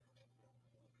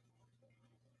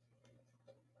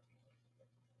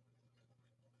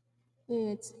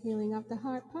It's Healing of the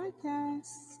Heart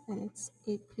podcast, and it's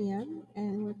 8 p.m.,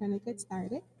 and we're going to get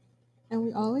started. And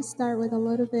we always start with a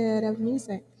little bit of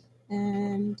music.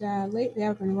 And lately,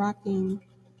 I've been rocking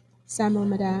Samuel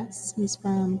Madas. He's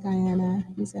from Guyana.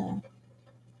 He's a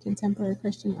contemporary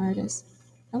Christian artist.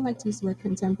 I like to use the word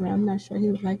contemporary. I'm not sure he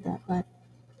would like that, but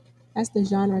that's the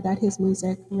genre that his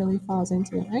music really falls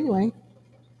into. Anyway,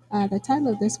 the title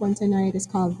of this one tonight is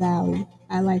called Valley.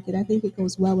 I like it. I think it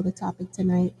goes well with the topic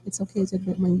tonight. It's okay to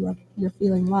admit when you're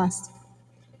feeling lost.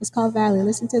 It's called Valley.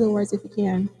 Listen to the words if you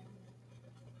can.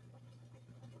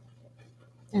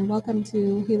 And welcome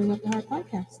to Healing of the Heart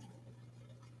podcast.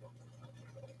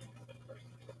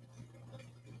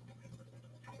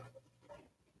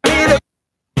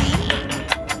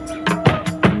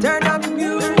 Turn up the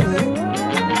music.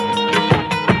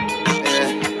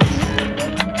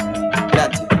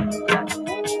 That's it.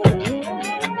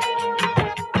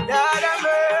 Lord have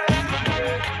mercy.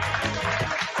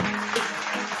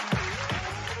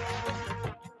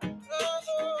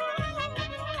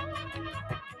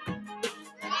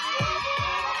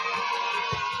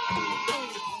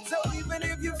 So even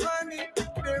if you find me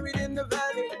buried in the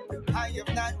valley, I have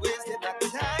not wasted my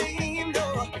time.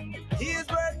 No, He is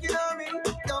working on me.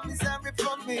 Don't be sorry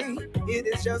for me. It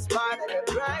is just part of the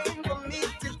grind for me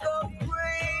to go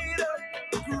greater,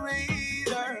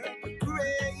 greater,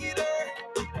 greater.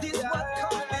 This what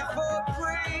come before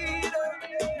greater,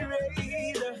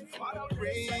 greater.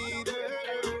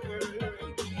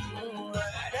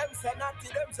 Them say naughty,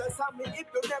 them say Sammy. If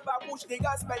you never push the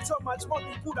gospel, so much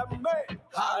money could have made.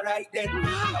 Alright then,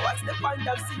 now what's the point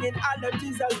of singing all the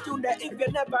Jesus tune there if you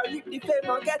never reap the fame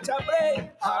and get your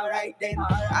break? Alright then,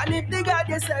 and if the God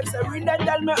yourself say read and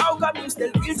tell me how come you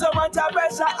still feel so much of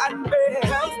pressure and pain?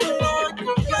 Thanks the Lord,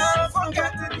 you can't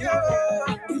forget it, you.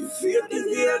 You feel the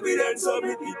evidence of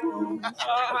it, people.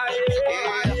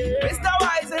 Mr.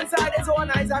 Wise inside his own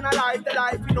eyes and alive the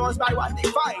life he knows by what he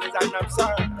finds and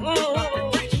observes.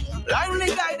 Blindly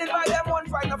guided by them one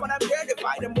fight up and I'm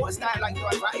terrified. The most I like to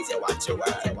advise you watch your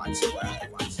word, watch your word,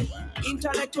 watch your word.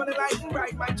 Intellectually light and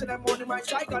bright, mind to them morning, my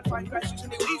try can't find Christ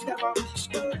usually wisdom of this.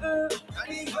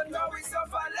 And even though we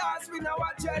suffer loss, we know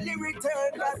what jelly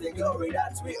return. Cause the glory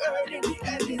that we earn in the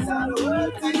end is all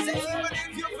worth it. Even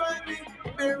if you find me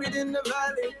buried in the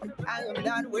valley, I am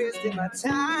not wasting my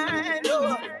time.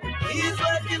 No, He's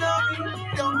working on me.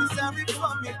 Don't be sorry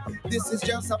for me. This is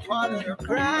just a part of the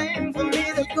crime for me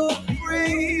to go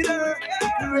greater,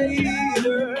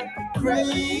 greater,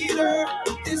 greater.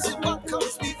 This is what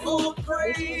comes before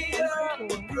greater,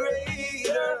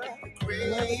 greater,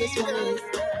 greater.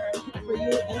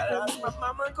 I lost my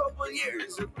mama a couple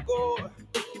years ago,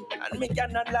 and me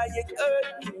cannot lie, it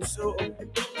hurt me so.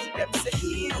 Them say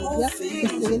he who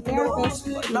feels knows,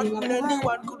 but nothing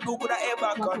anyone could do could I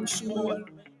ever control.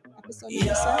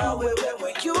 Yeah, where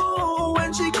were you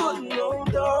when she couldn't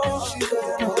hold on? She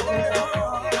couldn't hold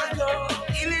on.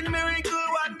 Healing miracle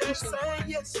wonder sign,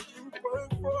 yes, you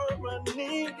perform and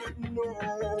needed no.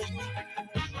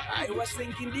 I was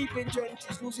thinking deep in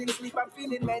trenches, losing sleep and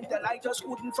feeling mental. I just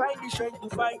couldn't find the strength to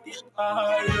fight it.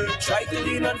 I tried to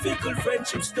lean on fickle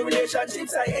friendships, the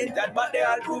relationships I entered, but they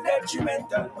all proved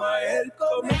detrimental. My help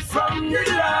coming from the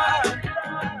Lord.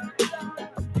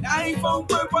 I found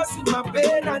purpose in my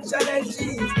pain and challenges.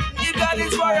 If God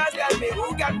is for us, tell me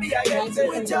who can be against it.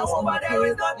 With Jehovah, there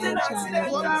is nothing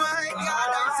accidental. Oh my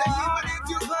God, I say even if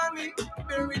you find me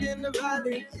buried in the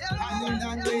valley, I'm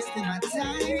not wasting my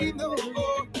time. No,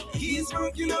 He's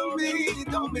working on me.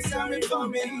 Don't be sorry for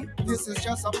me. This is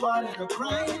just a part of the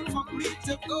grind for me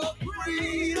to go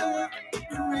greater,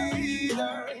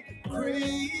 greater,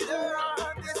 greater.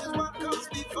 This is what comes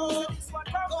before. This what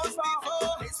comes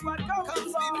before. This what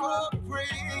comes before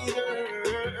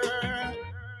greater.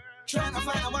 Trying to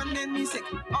find a one in me sick.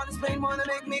 All this pain wanna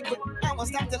make me quit. I won't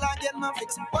stop till I get my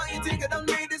fix. Why you think I done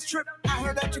made this trip? I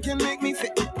heard that you can make me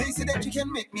fit. They say that you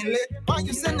can make me lit. Why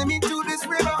you sending me to this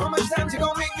river? How much times you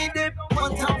gonna make me dip?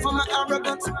 1 time for my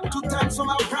arrogance, 2 times for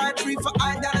my pride, 3 for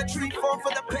idolatry, 4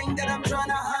 for the pain that I'm trying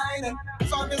to hide. And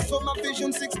 5 is for my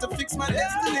vision, 6 to fix my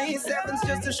destiny, 7's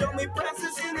just to show me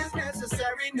processing is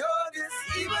necessary. Know this,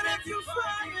 even if you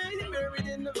find me buried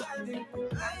in the valley,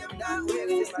 I am not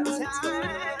wasting my time.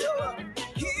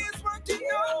 He's working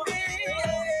on me.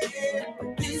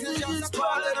 This is just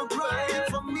part of the grind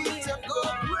for me to go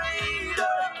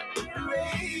greater,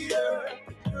 greater,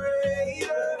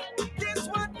 greater. This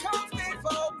one comes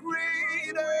before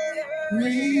greater,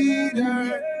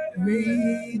 greater,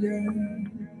 greater.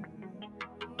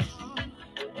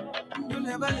 You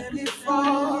never let me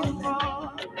fall.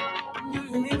 You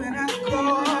hear me when I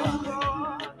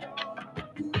call.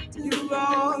 You go.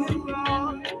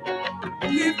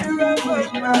 Lift her up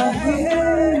on my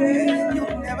head. You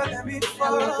never let me I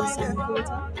love this fall. song. Can you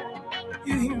tell?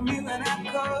 You hear me when I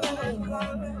call.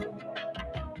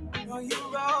 No, you're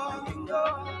wrong, you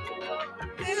know.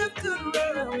 Lift her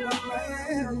up on my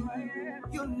head.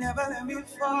 You never let me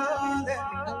fall. I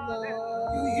love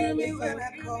You hear me this when song. I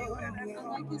call. I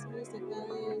like his music,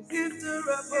 guys. Lift her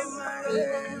up on my 80s.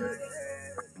 head.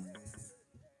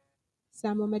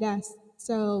 Samuel Medas.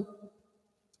 So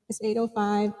it's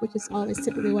 8:05, which is always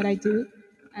typically what I do.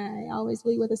 I always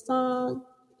lead with a song,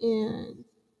 and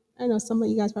I know some of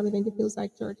you guys probably think it feels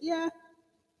like church. Yeah,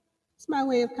 it's my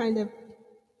way of kind of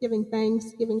giving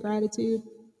thanks, giving gratitude,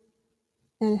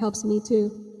 and it helps me to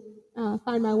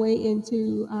find my way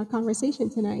into our conversation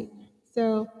tonight.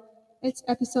 So it's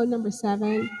episode number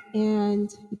 7,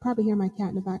 and you probably hear my cat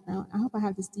in the background. I hope I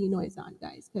have this D noise on,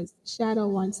 guys, because Shadow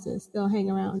wants to still hang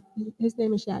around. His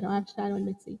name is Shadow. I have Shadow and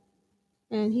Mitzi,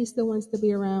 and he still wants to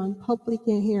be around. Hopefully,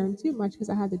 can't hear him too much because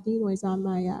I have the D noise on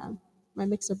my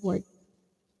mixer board.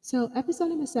 So episode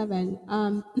number 7.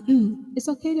 It's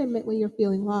okay to admit when you're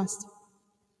feeling lost.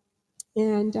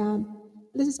 And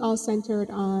this is all centered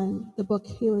on the book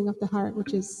Healing of the Heart,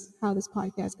 which is how this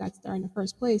podcast got started in the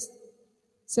first place.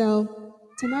 So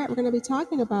tonight we're going to be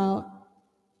talking about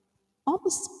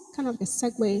almost kind of like a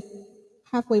segue,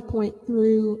 halfway point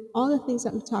through all the things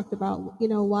that we've talked about,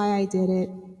 why I did it,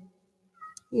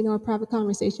 a private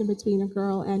conversation between a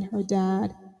girl and her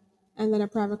dad, and then a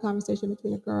private conversation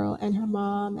between a girl and her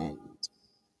mom, and,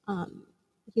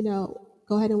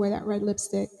 go ahead and wear that red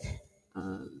lipstick.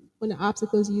 When the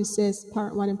obstacles you sis,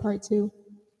 part 1 and part 2.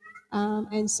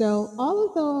 And so all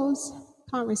of those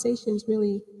conversations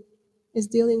really is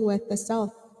dealing with the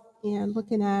self and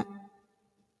looking at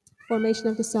formation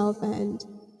of the self and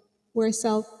where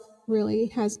self really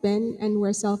has been and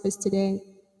where self is today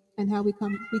and how we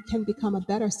can become a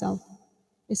better self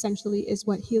essentially is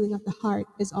what healing of the heart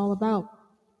is all about.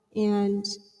 And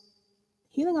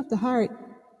healing of the heart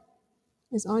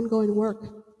is ongoing work,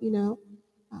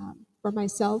 for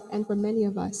myself and for many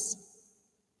of us.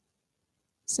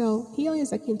 So healing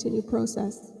is a continued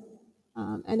process.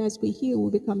 And as we heal, we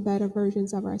become better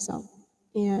versions of ourselves.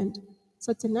 And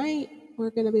so tonight, we're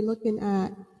going to be looking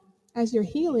at, as you're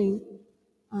healing,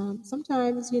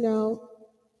 sometimes,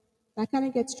 that kind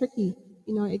of gets tricky.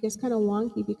 It gets kind of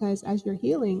wonky because as you're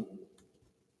healing,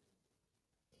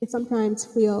 you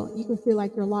can feel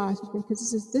like you're lost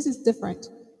because this is different.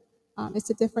 It's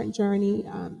a different journey.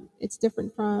 It's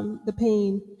different from the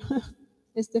pain.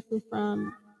 It's different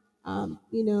from,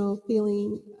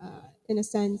 feeling, in a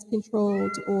sense,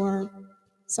 controlled or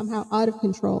somehow out of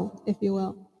control, if you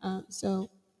will. So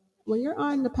when you're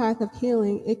on the path of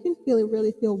healing, it can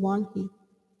really feel wonky.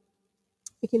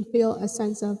 It can feel a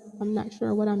sense of, I'm not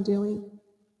sure what I'm doing.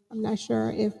 I'm not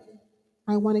sure if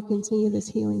I want to continue this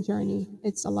healing journey.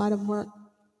 It's a lot of work.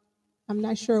 I'm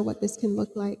not sure what this can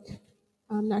look like.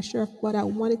 I'm not sure if what I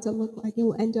want it to look like, it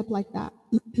will end up like that.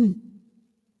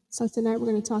 So tonight we're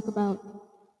going to talk about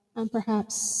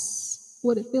perhaps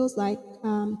what it feels like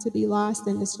to be lost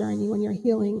in this journey when you're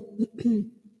healing,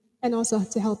 and also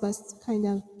to help us kind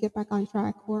of get back on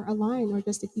track or align or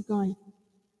just to keep going.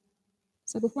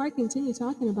 So before I continue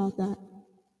talking about that,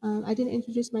 I didn't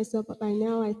introduce myself, but by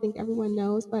now I think everyone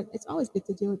knows, but it's always good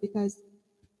to do it because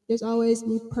there's always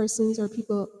new persons or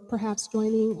people perhaps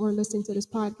joining or listening to this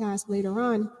podcast later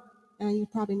on, and you're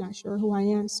probably not sure who I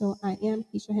am. So I am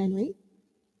Keisha Henry,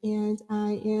 and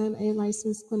I am a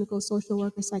licensed clinical social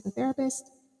worker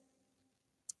psychotherapist.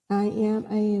 I am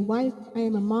a wife, I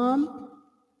am a mom,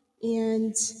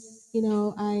 and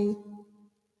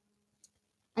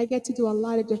I get to do a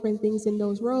lot of different things in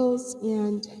those roles,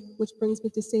 and which brings me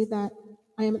to say that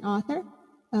I am an author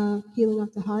of Healing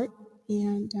of the Heart.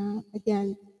 And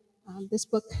again, this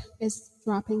book is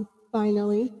dropping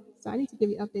finally. So I need to give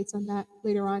you updates on that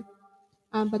later on.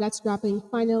 But that's dropping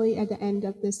finally at the end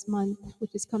of this month,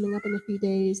 which is coming up in a few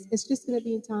days. It's just going to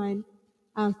be in time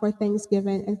for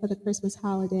Thanksgiving and for the Christmas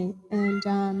holiday. And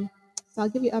so I'll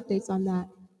give you updates on that.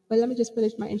 But let me just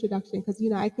finish my introduction because,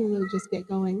 I can really just get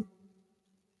going.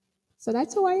 So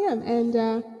that's who I am.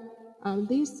 And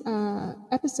these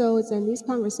episodes and these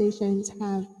conversations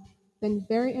have been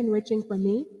very enriching for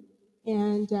me.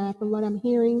 And from what I'm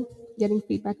hearing, getting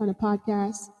feedback on the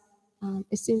podcast,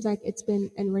 it seems like it's been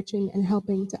enriching and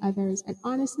helping to others. And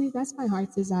honestly, that's my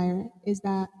heart's desire, is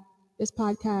that this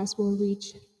podcast will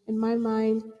reach, in my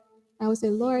mind, I would say,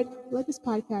 Lord, let this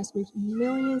podcast reach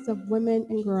millions of women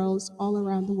and girls all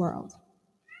around the world.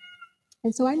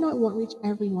 And so I know it won't reach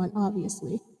everyone,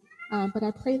 obviously, but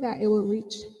I pray that it will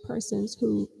reach persons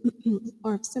who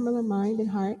are of similar mind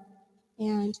and heart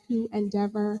and who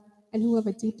endeavor and who have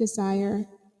a deep desire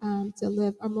to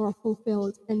live a more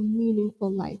fulfilled and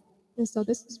meaningful life. And so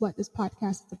this is what this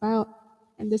podcast is about,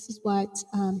 and this is what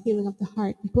Healing of the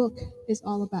Heart book is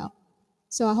all about.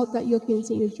 So I hope that you'll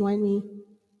continue to join me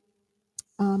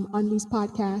on these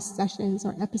podcast sessions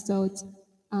or episodes,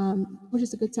 which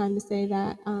is a good time to say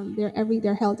that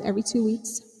they're held every 2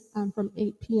 weeks from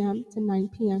 8 p.m. to 9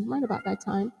 p.m. right about that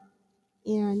time,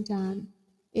 and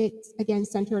it's again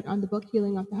centered on the book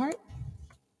Healing of the Heart,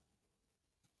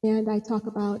 and I talk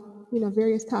about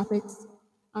various topics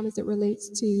as it relates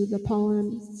to the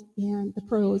poems and the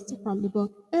prose from the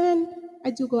book, and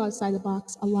I do go outside the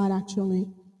box a lot actually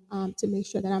to make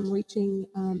sure that I'm reaching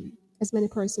as many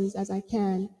persons as I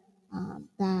can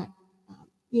that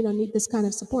need this kind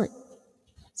of support.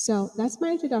 So that's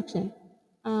my introduction.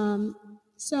 Um,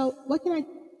 so what can I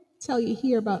tell you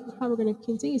here about how we're going to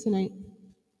continue tonight?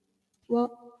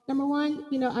 Well, number one,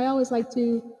 I always like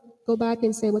to go back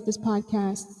and say what this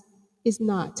podcast is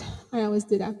not. I always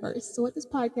do that first. So what this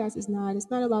podcast is not, it's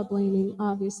not about blaming,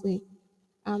 obviously.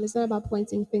 It's not about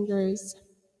pointing fingers.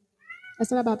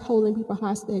 It's not about holding people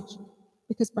hostage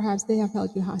because perhaps they have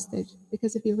held you hostage.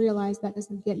 Because if you realize that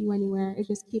doesn't get you anywhere, it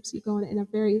just keeps you going in a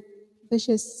very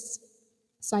vicious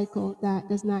cycle that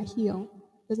does not heal,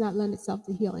 does not lend itself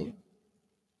to healing.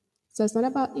 So it's not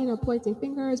about, pointing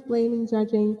fingers, blaming,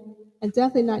 judging, and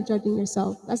definitely not judging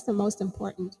yourself. That's the most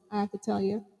important, I have to tell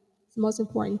you. The most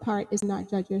important part is not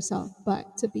judge yourself,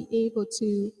 but to be able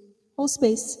to hold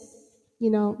space,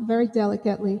 very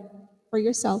delicately for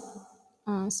yourself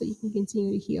so you can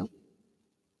continue to heal.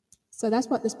 So that's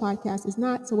what this podcast is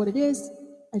not. So what it is,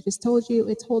 I just told you,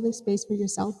 it's holding space for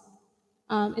yourself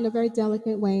in a very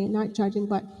delicate way, not judging,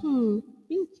 but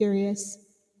being curious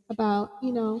about,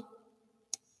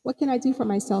 what can I do for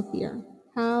myself here?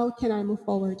 How can I move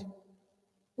forward?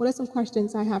 What are some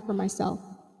questions I have for myself?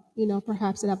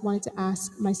 Perhaps that I've wanted to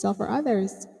ask myself or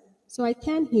others so I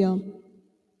can heal.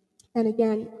 And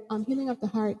again, Healing of the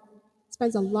Heart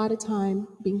spends a lot of time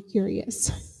being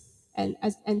curious. And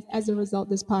as a result,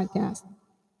 this podcast.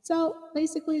 So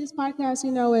basically, this podcast,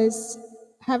 is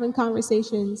having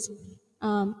conversations,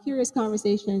 curious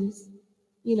conversations,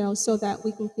 so that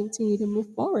we can continue to move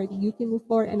forward. You can move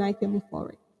forward and I can move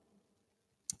forward.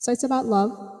 So it's about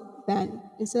love then.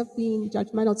 Instead of being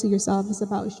judgmental to yourself, it's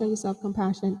about showing yourself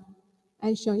compassion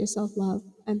and showing yourself love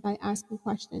and by asking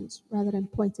questions rather than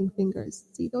pointing fingers.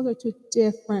 See, those are two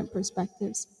different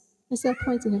perspectives. Instead of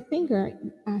pointing a finger,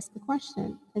 ask a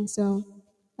question. And so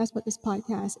that's what this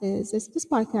podcast is. This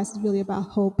podcast is really about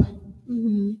hope.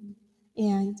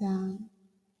 And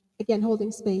again,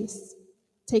 holding space,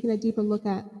 taking a deeper look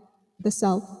at the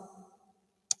self.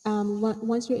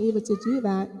 Once you're able to do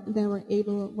that, then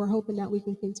we're hoping that we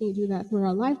can continue to do that through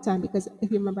our lifetime. Because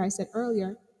if you remember, I said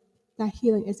earlier that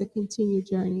healing is a continued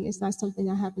journey. It's not something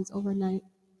that happens overnight.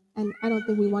 And I don't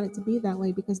think we want it to be that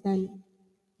way because then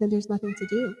there's nothing to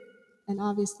do. And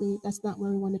obviously, that's not where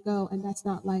we want to go, and that's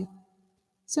not life.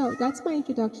 So that's my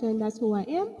introduction. That's who I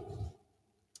am.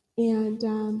 And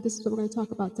this is what we're going to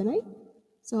talk about tonight.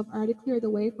 So I've already cleared the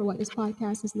way for what this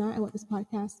podcast is not and what this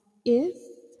podcast is.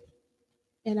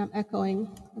 And I'm echoing.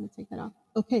 Let me take that off.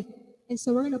 Okay. And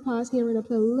so we're going to pause here. We're going to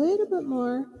play a little bit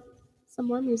more, some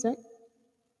more music.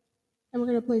 And we're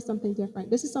going to play something different.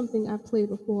 This is something I've played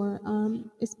before.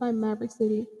 It's by Maverick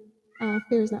City.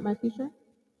 Fear is not my future.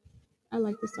 I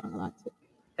like this song a lot too.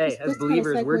 Hey, as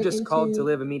believers, we're just called to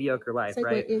live a mediocre life,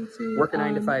 right? Work a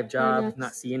 9-to-5 job,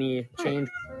 not see any change.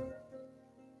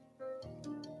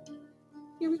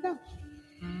 Here we go.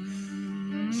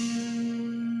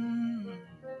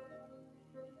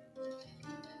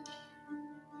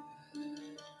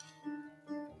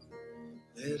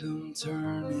 Let him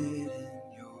turn it in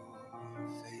your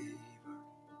favor.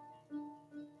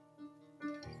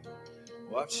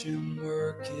 Watch him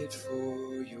work it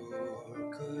for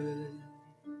your good.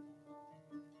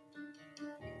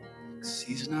 'Cause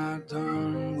he's not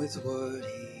done with what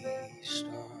he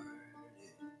started.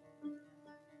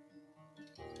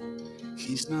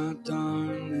 He's not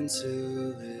done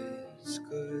until it's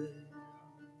good.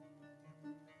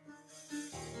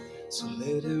 So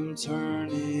let him turn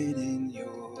it in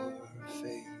your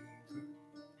favor.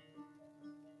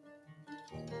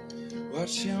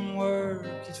 Watch him work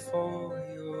it for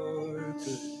your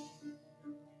good.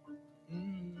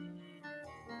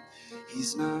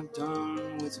 He's not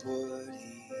done with what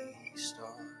he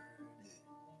started.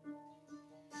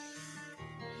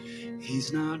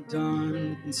 He's not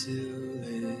done until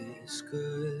it's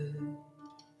good.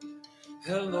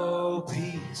 Hello,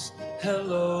 peace.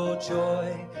 Hello,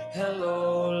 joy.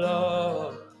 Hello,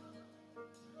 love.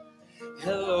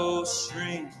 Hello,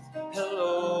 strength.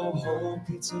 Hello, hope.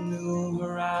 It's a new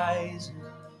horizon.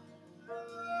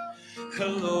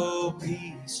 Hello,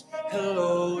 peace.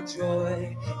 Hello,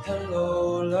 joy.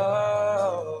 Hello,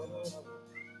 love.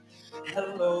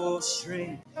 Hello,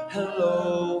 strength.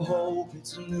 Hello, hope.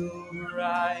 It's a new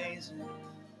horizon.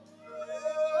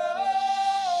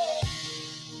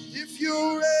 If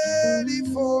you're ready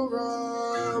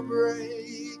for a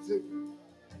breakthrough.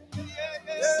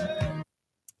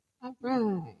 All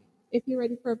right. If you're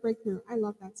ready for a breakthrough, I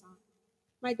love that song.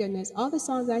 My goodness, all the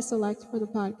songs I select for the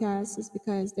podcast is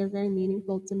because they're very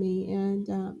meaningful to me, and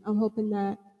I'm hoping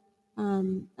that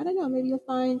I don't know, maybe you'll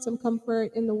find some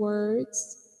comfort in the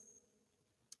words.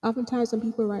 Oftentimes, when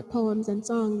people write poems and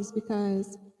songs,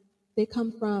 because they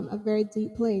come from a very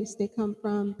deep place, they come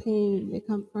from pain, they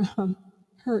come from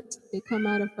hurt, they come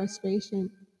out of frustration,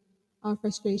 our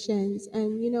frustrations,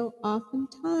 and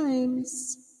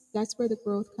oftentimes that's where the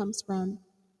growth comes from.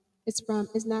 It's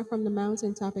not from the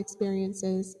mountaintop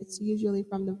experiences. It's usually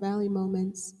from the valley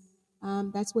moments.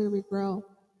 That's where we grow,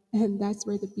 and that's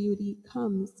where the beauty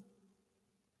comes.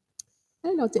 I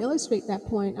don't know. To illustrate that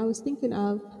point, I was thinking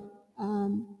of,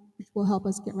 which will help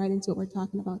us get right into what we're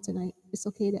talking about tonight. It's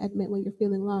okay to admit when you're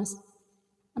feeling lost.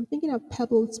 I'm thinking of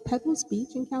Pebbles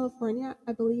Beach in California.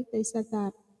 I believe they said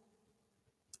that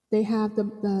they have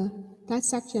that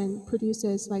section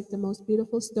produces like the most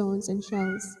beautiful stones and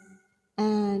shells.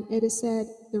 And it is said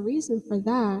the reason for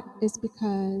that is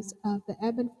because of the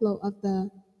ebb and flow of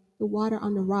the water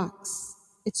on the rocks.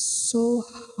 It's so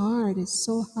hard, it's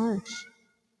so harsh.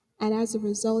 And as a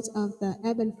result of the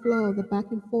ebb and flow, the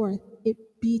back and forth, it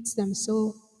beats them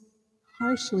so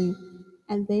harshly.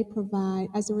 And they provide,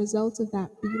 as a result of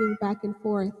that beating back and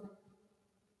forth,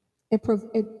 it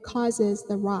causes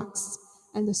the rocks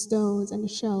and the stones and the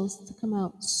shells to come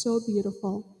out so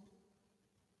beautiful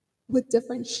with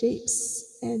different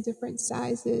shapes and different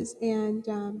sizes, and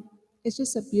it's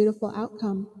just a beautiful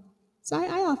outcome. So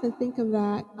I often think of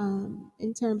that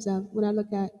in terms of when I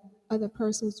look at other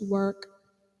person's work,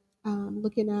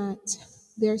 looking at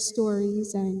their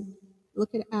stories and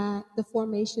looking at the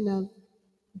formation of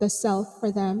the self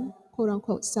for them, quote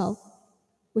unquote self,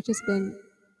 which has been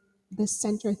the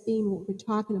center theme. What we're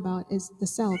talking about is the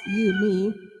self, you,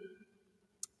 me.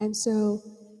 And so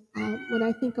when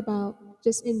I think about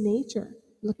just in nature,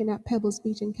 looking at Pebbles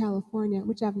Beach in California,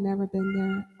 which I've never been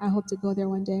there, I hope to go there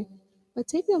one day. But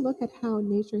taking a look at how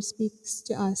nature speaks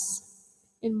to us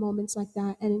in moments like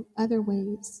that and in other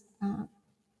ways,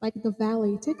 like the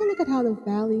valley. Take a look at how the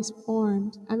valley's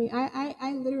formed. I mean,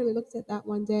 I literally looked at that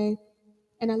one day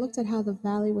and I looked at how the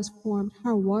valley was formed,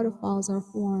 how waterfalls are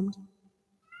formed.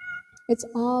 It's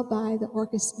all by the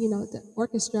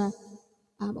orchestra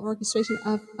orchestration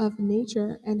of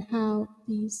nature, and how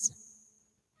these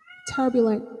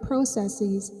turbulent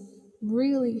processes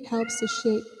really helps to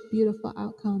shape beautiful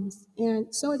outcomes.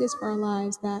 And so it is for our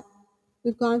lives, that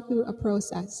we've gone through a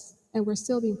process and we're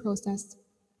still being processed,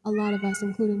 a lot of us,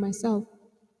 including myself,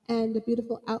 and the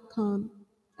beautiful outcome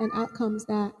and outcomes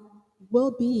that will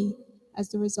be as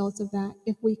the result of that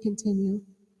if we continue.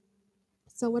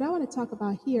 So, what I want to talk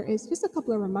about here is just a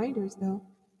couple of reminders, though.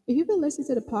 If you've been listening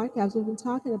to the podcast, we've been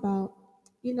talking about,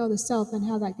 the self and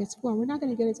how that gets formed. We're not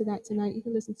going to get into that tonight. You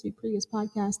can listen to previous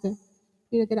podcasts to,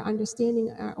 get an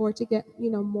understanding, or to get,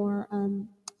 more,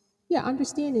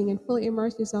 understanding and fully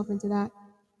immerse yourself into that.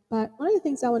 But one of the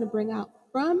things I want to bring out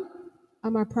from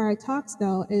our prior talks,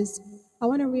 though, is I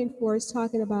want to reinforce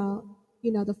talking about,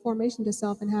 the formation of the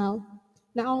self, and how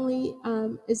not only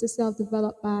is the self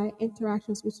developed by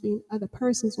interactions between other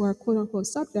persons or quote unquote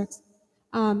subjects,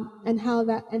 that's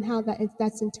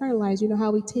internalized.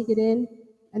 How we take it in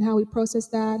and how we process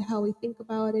that, how we think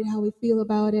about it, how we feel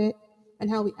about it, and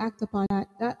how we act upon that.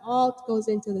 That all goes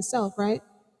into the self, right?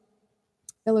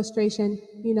 Illustration,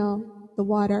 the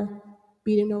water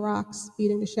beating the rocks,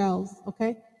 beating the shells.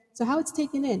 Okay, so how it's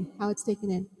taken in,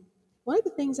 One of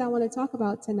the things I want to talk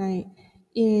about tonight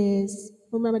is,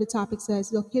 remember the topic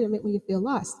says it's okay to admit when you feel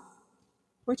lost.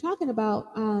 We're talking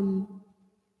about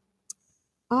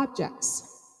objects.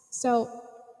 So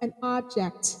an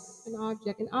object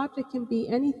can be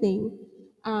anything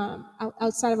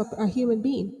outside of a human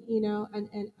being,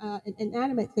 an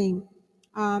inanimate thing.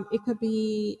 It could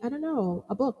be, I don't know,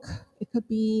 a book. It could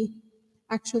be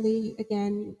actually,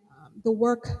 again, the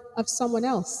work of someone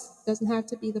else. Doesn't have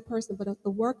to be the person, but of the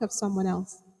work of someone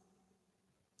else.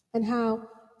 And how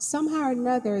somehow or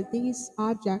another these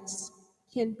objects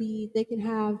they can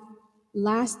have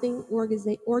lasting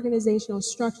organizational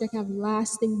structure. They can have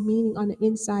lasting meaning on the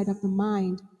inside of the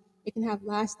mind. It can have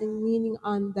lasting meaning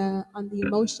on the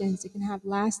emotions. It can have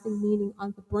lasting meaning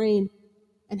on the brain,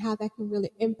 and how that can really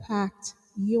impact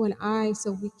you and I,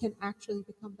 so we can actually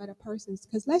become better persons.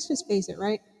 Because let's just face it,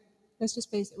 right? Let's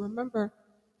just face it. Remember,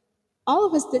 all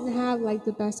of us didn't have like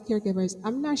the best caregivers.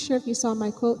 I'm not sure if you saw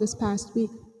my quote this past week.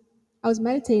 I was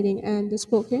meditating and this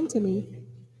quote came to me.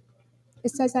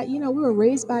 It says that, we were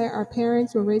raised by our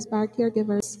parents, we were raised by our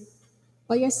caregivers,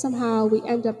 but yet somehow we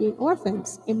end up being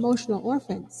orphans, emotional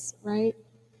orphans, right?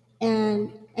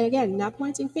 And again, not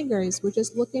pointing fingers, we're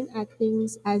just looking at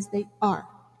things as they are.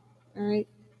 All right.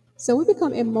 So we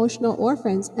become emotional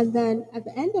orphans. And then at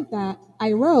the end of that,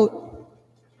 I wrote,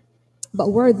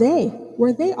 but were they?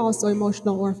 Were they also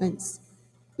emotional orphans?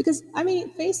 Because I mean,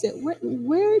 face it,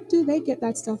 where do they get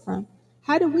that stuff from?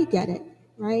 How do we get it?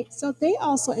 Right? So they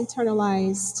also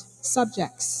internalized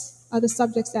subjects, other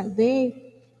subjects that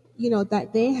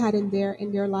that they had in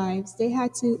their lives. They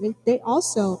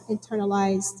also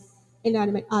internalized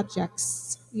inanimate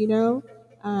objects, who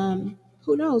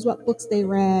knows what books they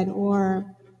read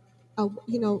or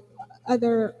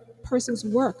other person's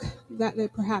work that they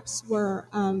perhaps were,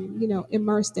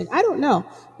 immersed in. I don't know,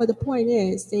 but the point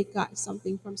is they got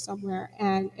something from somewhere,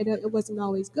 and it wasn't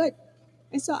always good.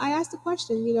 And so I asked the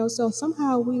question, so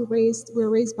somehow we're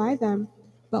raised by them,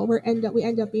 but we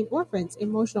end up being orphans,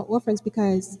 emotional orphans,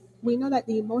 because we know that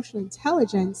the emotional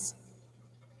intelligence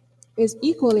is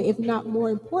equally, if not more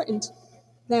important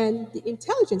than the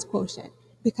intelligence quotient,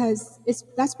 because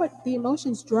that's what the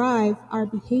emotions drive our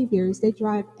behaviors. They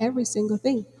drive every single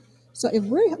thing. So if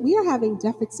we are having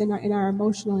deficits in our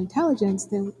emotional intelligence,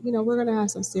 then we're going to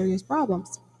have some serious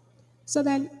problems. So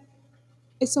then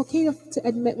it's okay to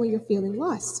admit when you're feeling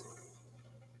lost.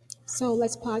 So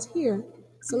let's pause here.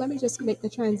 So let me just make the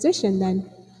transition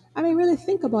then. I mean, really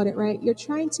think about it, right? You're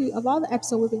trying to, of all the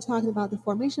episodes we've been talking about the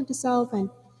formation of the self and,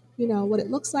 what it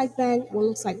looks like then, what it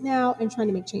looks like now, and trying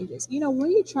to make changes.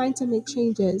 When you're trying to make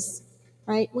changes,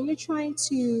 right? When you're trying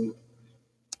to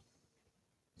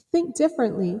think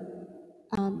differently,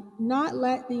 not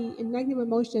let the negative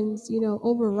emotions,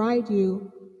 override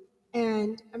you.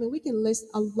 And I mean, we can list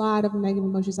a lot of negative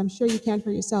emotions. I'm sure you can for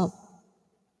yourself.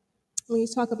 When you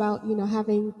talk about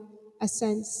having a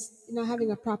sense, not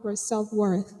having a proper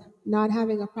self-worth, not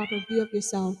having a proper view of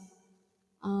yourself,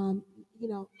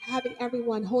 having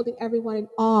everyone, holding everyone in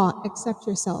awe except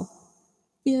yourself,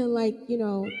 feeling like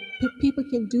people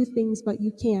can do things but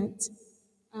you can't,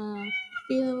 uh,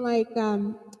 feeling like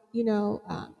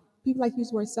people like to use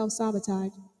the word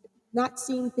self-sabotage, not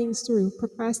seeing things through,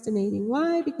 procrastinating.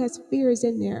 Why? Because fear is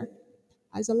in there.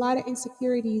 There's a lot of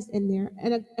insecurities in there,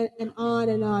 and on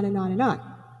and on and on and on.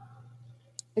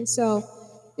 And so,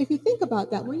 if you think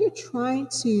about that, when you're trying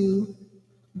to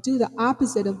do the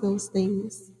opposite of those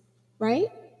things, right?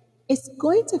 It's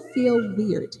going to feel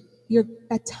weird.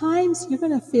 At times you're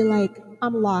going to feel like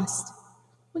I'm lost.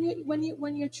 When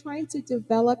you're trying to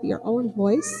develop your own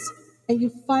voice and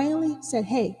you finally said,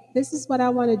 "Hey, this is what I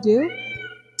want to do,"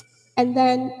 and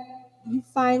then you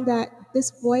find that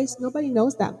this voice, nobody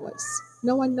knows that voice.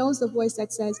 No one knows the voice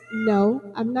that says, "No,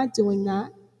 I'm not doing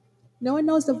that." No one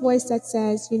knows the voice that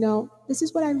says, this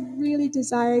is what I really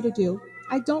desire to do.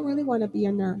 I don't really want to be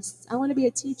a nurse. I want to be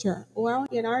a teacher or I want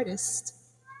to be an artist.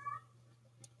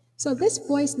 So this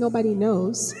voice nobody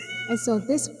knows. And so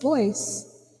this voice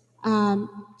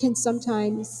can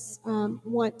sometimes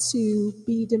want to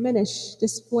be diminished.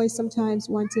 This voice sometimes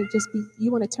want to just be,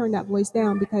 you want to turn that voice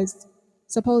down because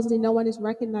supposedly no one is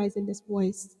recognizing this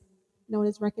voice. No one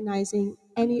is recognizing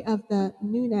any of the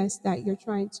newness that you're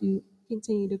trying to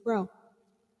continue to grow.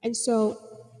 And so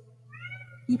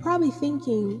you're probably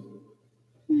thinking,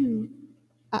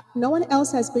 no one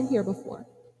else has been here before.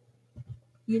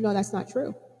 You know that's not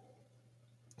true.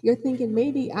 You're thinking,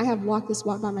 maybe I have walked this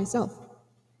walk by myself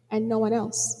and no one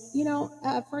else.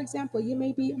 For example,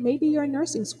 maybe you're in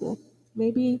nursing school.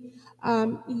 Maybe,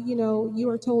 you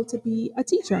are told to be a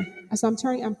teacher. So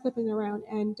I'm flipping around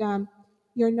and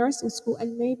you're in nursing school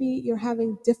and maybe you're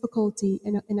having difficulty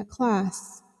in a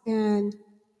class and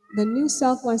the new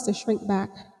self wants to shrink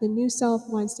back. The new self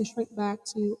wants to shrink back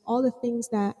to all the things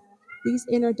that these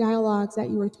inner dialogues that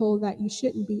you were told that you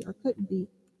shouldn't be or couldn't be.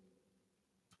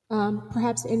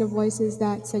 Perhaps inner voices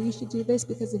that say you should do this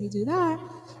because if you do that,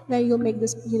 then you'll make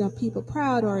this, people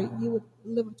proud or you would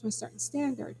live up to a certain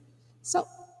standard. So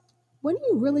when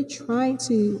you're really trying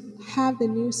to have the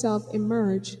new self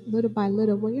emerge little by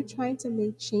little, when you're trying to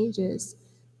make changes,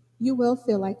 you will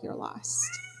feel like you're lost.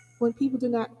 When people do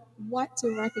not want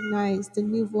to recognize the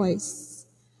new voice,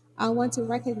 want to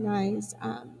recognize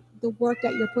the work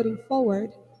that you're putting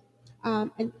forward,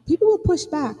 and people will push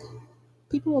back.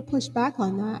 People will push back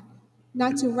on that,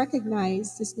 not to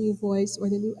recognize this new voice or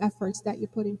the new efforts that you're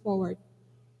putting forward.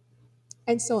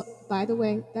 And so, by the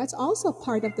way, that's also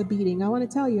part of the beating. I want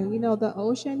to tell you, the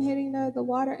ocean hitting the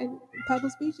water in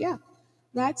Pebbles Beach, yeah.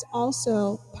 That's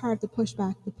also part of the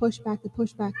pushback, the pushback, the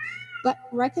pushback. But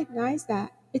recognize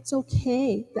that it's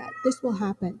okay that this will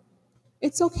happen.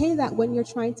 It's okay that when you're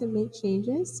trying to make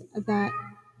changes, that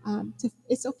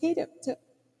it's okay to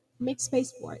make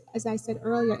space for it. As I said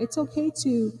earlier, it's okay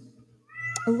to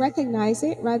recognize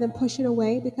it rather than push it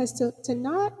away, because to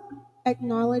not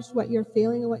acknowledge what you're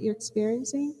feeling and what you're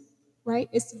experiencing, right,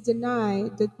 is to deny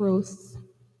the growth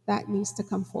that needs to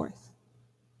come forth.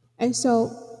 And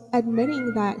so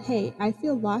admitting that, hey, I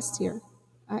feel lost here.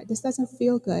 This doesn't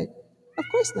feel good. Of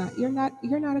course not. You're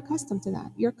not accustomed to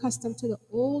that. You're accustomed to the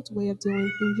old way of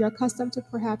doing things. You're accustomed to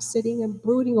perhaps sitting and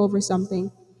brooding over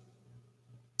something.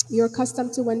 You're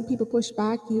accustomed to when people push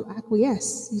back, you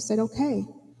acquiesce. You said okay.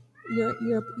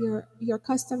 You're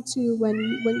accustomed to when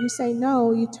you say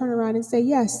no, you turn around and say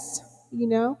yes. You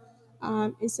know,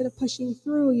 instead of pushing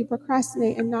through, you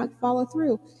procrastinate and not follow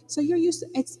through. So you're used to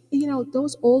it's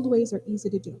those old ways are easy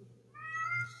to do.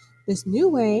 This new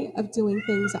way of doing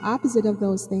things, the opposite of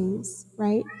those things,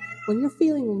 right? When you're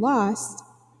feeling lost,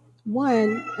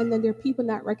 one, and then there are people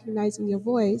not recognizing your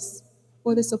voice,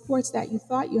 or the supports that you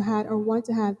thought you had or want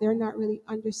to have, they're not really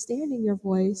understanding your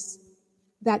voice,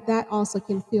 that also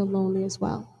can feel lonely as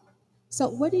well. So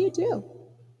what do you do?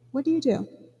 What do you do?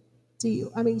 Do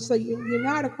you, I mean, so you're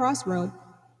not at a crossroad,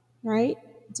 right?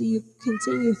 Do you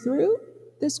continue through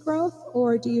this growth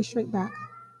or do you shrink back?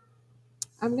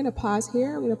 I'm going to pause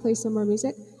here. I'm going to play some more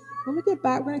music. When we get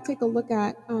back, we're going to take a look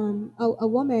at a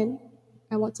woman.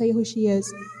 I won't tell you who she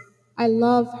is. I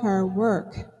love her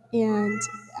work. And,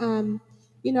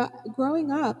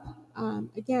 growing up,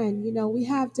 again, we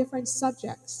have different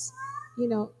subjects, you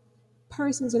know,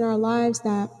 persons in our lives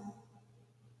that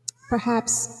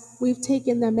perhaps we've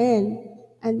taken them in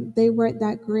and they weren't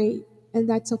that great, and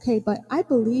that's okay. But I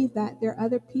believe that there are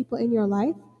other people in your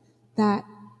life that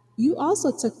you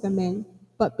also took them in,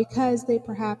 but because they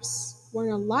perhaps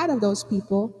weren't a lot of those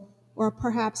people, or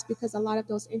perhaps because a lot of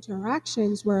those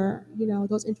interactions were,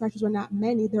 those interactions were not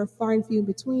many, they're far and few in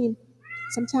between.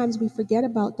 Sometimes we forget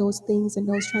about those things and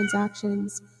those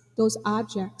transactions, those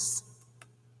objects,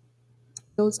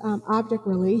 those object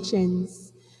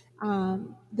relations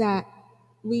that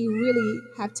we really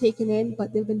have taken in,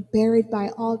 but they've been buried by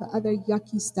all the other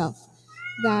yucky stuff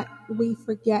that we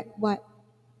forget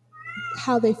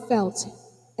how they felt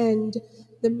and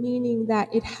the meaning that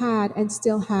it had and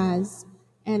still has.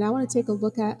 And I want to take a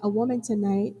look at a woman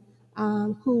tonight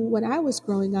who, when I was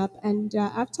growing up, and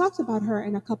I've talked about her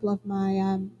in a couple of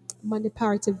my Monday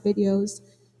Powertive videos,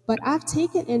 but I've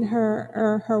taken in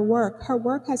her work. Her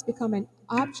work has become an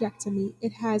object to me.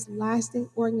 It has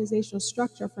lasting organizational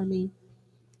structure for me.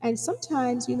 And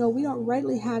sometimes, we don't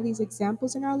readily have these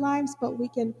examples in our lives, but we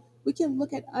can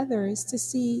look at others to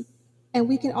see, and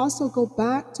we can also go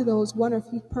back to those one or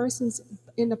few persons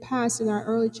in the past in our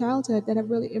early childhood that have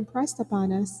really impressed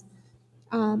upon us,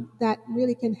 that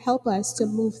really can help us to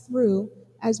move through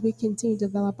as we continue to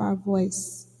develop our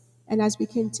voice and as we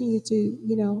continue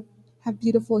to, have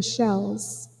beautiful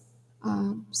shells.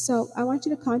 So I want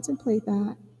you to contemplate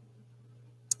that.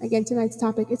 Again, tonight's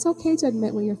topic, it's okay to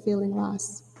admit when you're feeling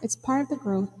lost. It's part of the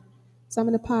growth. So I'm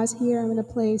going to pause here. I'm going to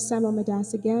play Samuel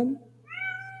Madas again.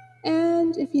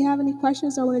 And if you have any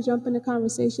questions or want to jump in the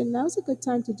conversation, now's a good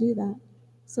time to do that.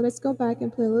 So let's go back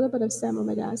and play a little bit of Samuel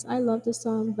Madas. I love the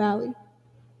song Valley,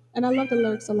 and I love the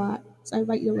lyrics a lot. So I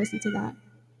invite you to listen to that.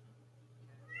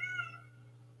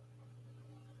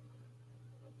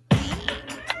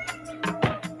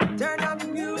 Turn up the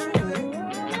music.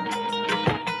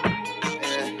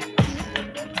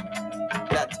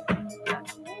 That.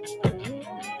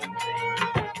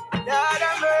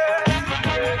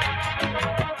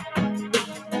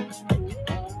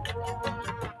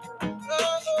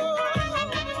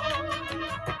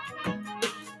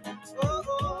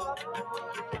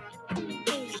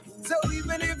 So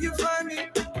even if you find me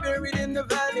buried in the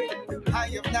valley, I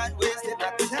have not wasted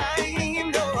my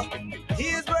time. No, he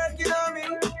is working on me.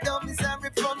 Don't be sorry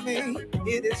for me.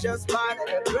 It is just part of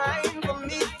the grind for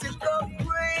me to go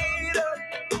greater,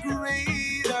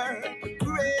 greater,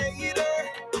 greater.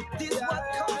 This what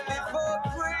comes before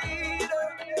greater.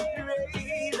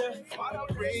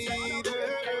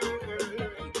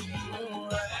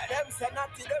 Them say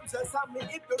nothing, them say something.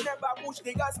 If you never push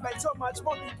the gas, spend so much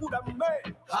money could have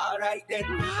made. Alright then,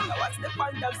 now what's the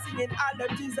point of singing all the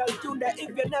Jesus tune that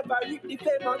if you never reap the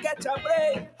fame or get your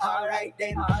brain? Alright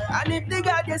then, and if the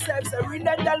God yourself say read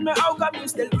and tell me how come you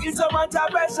still feel so much of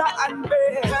pressure and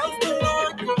pain? Help the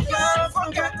Lord, you can't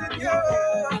forget it, yo.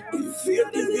 You feel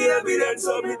the evidence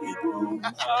of it, people.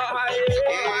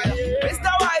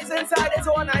 Mr. Wise inside his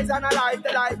own eyes and alive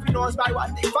the life he knows by what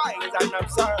he finds and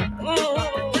observes.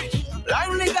 Blind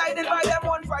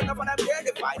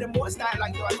the most I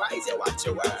like to advise you, watch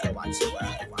your word, watch your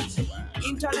word, watch your word.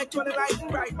 Intellectual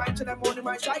enlightened, bright mind to the morning,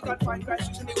 my I can't find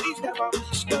Christ in the wisdom of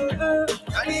this world.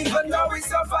 And even though we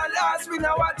suffer loss, we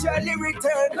now actually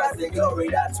return. Cause the glory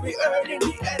that we earn in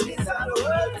the end is all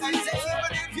worth. I say, even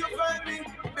if you find me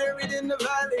buried in the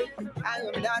valley, I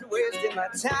am not wasting my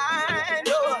time.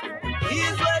 No, he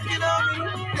is working on me.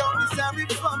 Don't be sorry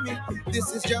for me.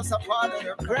 This is just a part of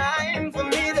the grind for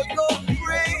me to go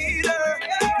greater,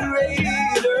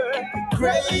 greater,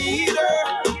 greater.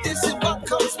 This is what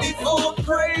comes before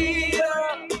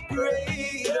greater,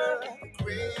 greater,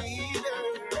 greater.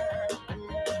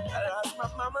 I lost my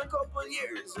mama a couple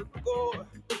years ago,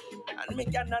 and me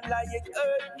cannot lie it.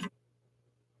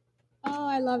 Oh,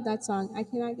 I love that song. I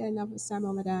cannot get enough of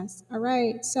Samuel Madas. All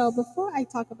right. So before I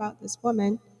talk about this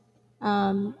woman,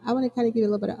 I want to kind of give you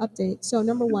a little bit of update. So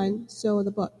number one, so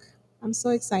the book. I'm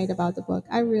so excited about the book.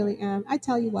 I really am. I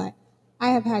tell you what, I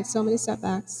have had so many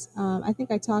setbacks. I think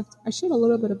I shared a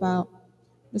little bit about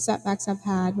the setbacks I've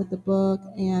had with the book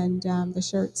and the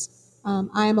shirts.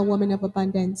 I am a woman of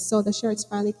abundance. So the shirts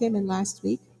finally came in last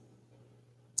week.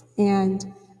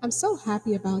 And I'm so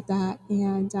happy about that.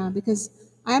 And because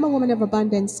I am a woman of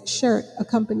abundance shirt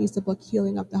accompanies the book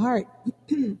Healing of the Heart.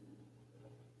 And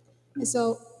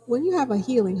so when you have a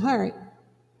healing heart,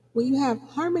 when you have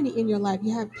harmony in your life,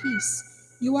 you have peace,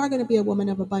 you are going to be a woman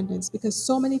of abundance because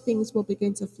so many things will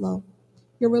begin to flow.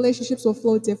 Your relationships will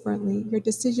flow differently. Your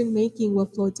decision making will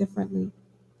flow differently.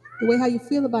 The way how you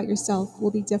feel about yourself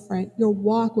will be different. Your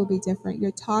walk will be different.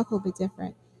 Your talk will be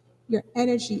different. Your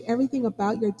energy, everything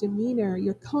about your demeanor,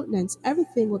 your countenance,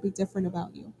 everything will be different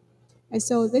about you. And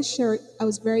so this shirt, I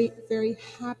was very, very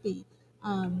happy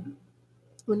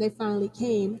when they finally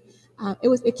came.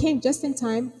 It came just in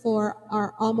time for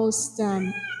our almost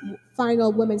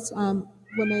final women's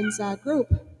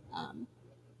group,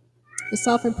 the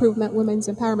Self Improvement Women's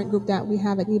Empowerment Group that we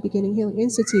have at New Beginning Healing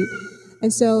Institute.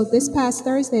 And so this past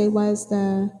Thursday was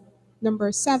the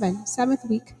number seventh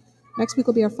week. Next week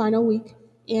will be our final week.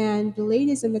 And the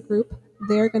ladies in the group,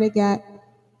 they're going to get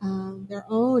their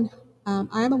own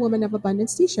I Am a Woman of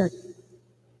Abundance t shirt.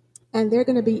 And they're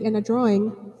going to be in a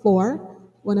drawing for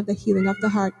one of the Healing of the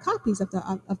Heart copies of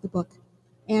the book.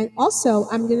 And also,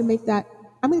 I'm going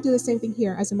to do the same thing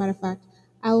here, as a matter of fact.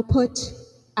 I'll put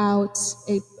out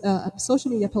a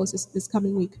social media post this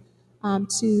coming week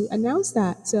to announce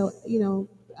that. So,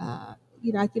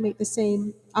 I can make the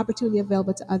same opportunity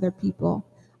available to other people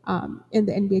in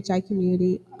the NBHI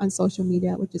community on social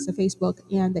media, which is the Facebook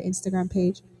and the Instagram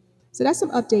page. So that's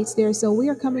some updates there. So we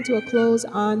are coming to a close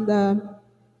on the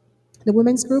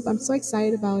women's group. I'm so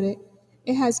excited about it.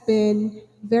 It has been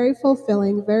very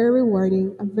fulfilling, very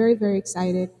rewarding. I'm very, very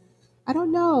excited. I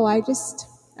don't know. I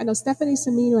know Stephanie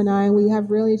Samino and we have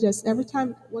really just, every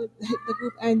time the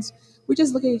group ends, we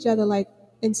just look at each other like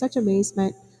in such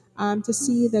amazement to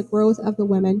see the growth of the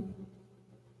women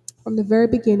from the very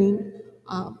beginning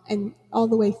and all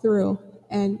the way through.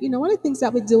 And, one of the things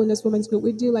that we do in this women's group,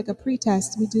 we do like a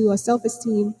pre-test. We do a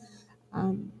self-esteem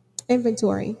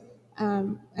inventory.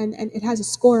 And it has a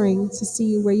scoring to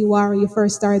see where you are when you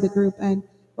first started the group. And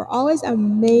we're always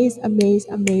amazed, amazed,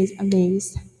 amazed,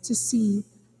 amazed to see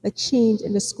the change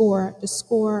in the score. The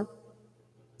score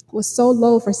was so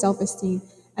low for self esteem.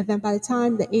 And then by the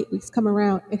time the 8 weeks come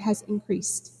around, it has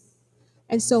increased.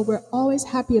 And so we're always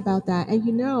happy about that. And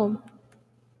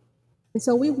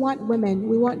so we want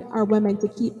our women to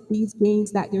keep these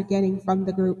gains that they're getting from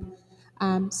the group.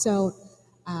 As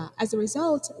a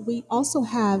result, we also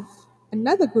have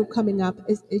another group coming up.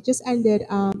 It just ended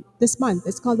this month.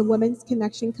 It's called the Women's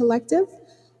Connection Collective.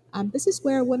 This is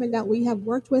where women that we have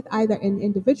worked with either in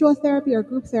individual therapy or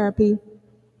group therapy,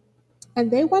 and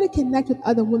they want to connect with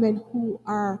other women who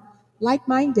are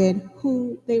like-minded,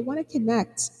 who they want to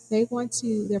connect.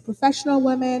 They're professional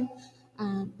women,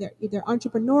 they're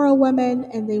entrepreneurial women,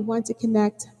 and they want to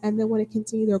connect and they want to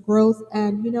continue their growth.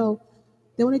 And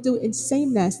they want to do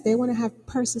insaneness. They want to have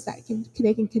persons that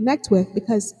they can connect with,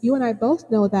 because you and I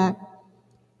both know that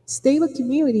stable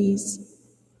communities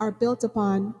are built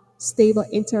upon stable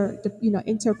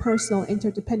interpersonal,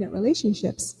 interdependent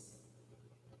relationships.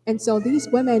 And so these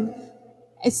women,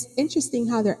 it's interesting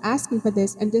how they're asking for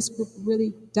this, and this group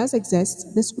really does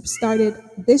exist. This group started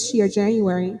this year,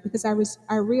 January, because I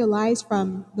realized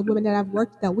from the women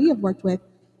that we have worked with,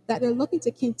 that they're looking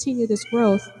to continue this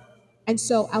growth. And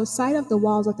so outside of the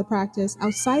walls of the practice,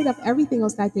 outside of everything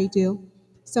else that they do,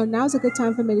 so now's a good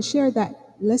time for me to share that,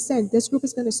 listen, this group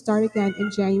is going to start again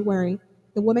in January,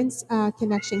 the Women's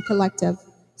Connection Collective.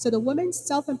 So the Women's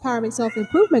Self-Empowerment,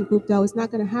 Self-Improvement group, though, is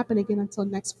not going to happen again until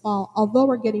next fall, although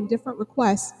we're getting different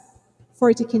requests for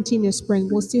it to continue spring.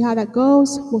 We'll see how that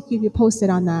goes. We'll keep you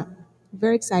posted on that.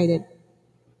 Very excited.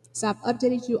 So I've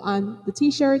updated you on the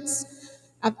t-shirts.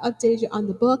 I've updated you on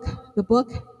the book. The book,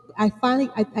 I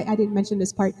didn't mention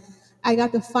this part. I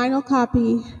got the final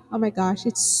copy. Oh my gosh,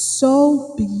 it's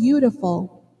so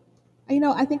beautiful.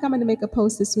 I think I'm going to make a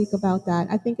post this week about that.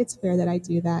 I think it's fair that I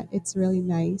do that. It's really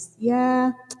nice.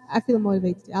 Yeah, I feel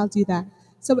motivated. I'll do that.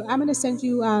 So I'm going to send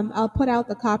you. I'll put out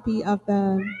the copy of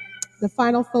the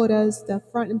final photos, the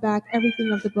front and back,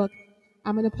 everything of the book.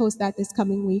 I'm going to post that this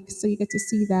coming week, so you get to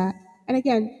see that. And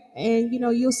again,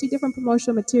 you'll see different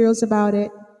promotional materials about it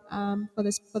for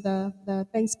the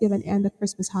Thanksgiving and the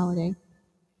Christmas holiday.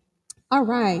 All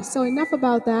right. So enough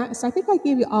about that. So I think I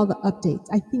gave you all the updates.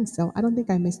 I think so. I don't think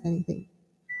I missed anything.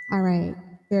 All right,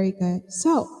 very good.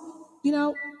 So, you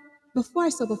know, before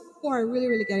I really,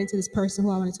 really get into this person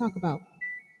who I want to talk about,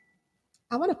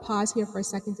 I want to pause here for a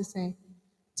second to say,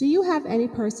 do you have any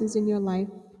persons in your life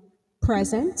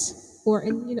present or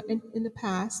in the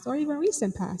past or even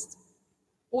recent past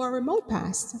or remote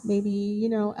past, maybe,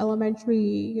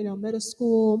 elementary, middle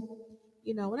school?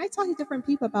 When I talk to different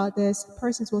people about this,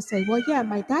 persons will say, well, yeah,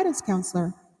 my guidance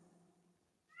counselor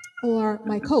or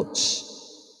my coach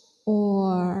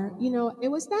or it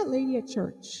was that lady at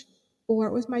church or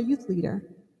it was my youth leader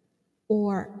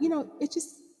or it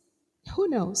just who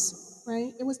knows,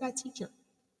 right? It was that teacher,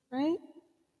 right?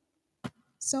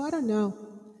 So I don't know,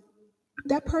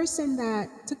 that person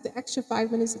that took the extra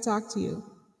 5 minutes to talk to you,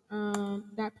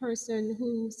 that person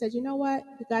who said, you know what,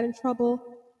 you got in trouble,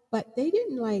 but they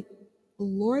didn't like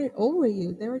lord it over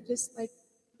you. They were just like,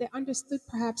 they understood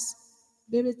perhaps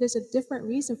maybe there's a different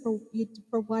reason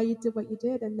for why you did what you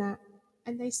did, and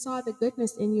they saw the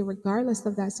goodness in you regardless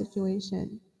of that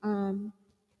situation.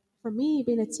 For me,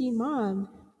 being a teen mom,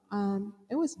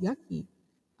 it was yucky.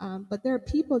 But there are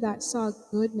people that saw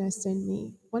goodness in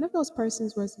me. One of those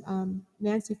persons was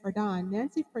Nancy Ferdon.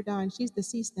 Nancy Ferdon, she's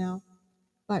deceased now,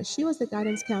 but she was the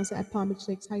guidance counselor at Palm Beach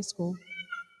Lakes High School.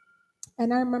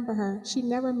 And I remember her. She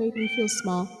never made me feel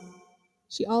small.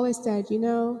 She always said,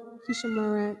 Keisha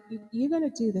Morant, you're going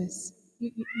to do this.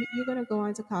 You're going to go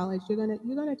on to college. You're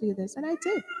gonna do this. And I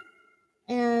did.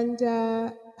 And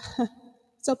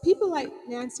so people like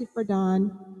Nancy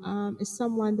Ferdon is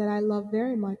someone that I love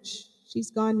very much. She's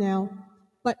gone now,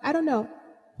 but I don't know,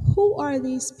 who are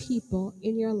these people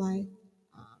in your life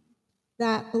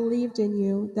that believed in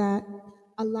you, that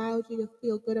allowed you to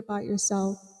feel good about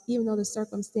yourself, even though the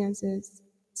circumstances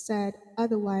said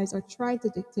otherwise or tried to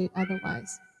dictate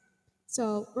otherwise.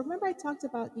 So remember, I talked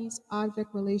about these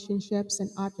object relationships and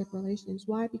object relations.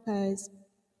 Why? Because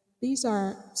these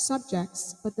are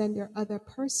subjects, but then there are other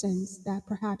persons that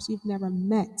perhaps you've never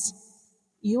met.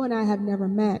 You and I have never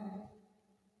met.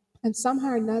 And somehow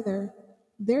or another,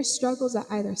 their struggles are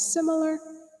either similar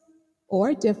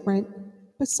or different,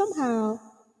 but somehow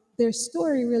their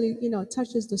story really,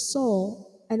 touches the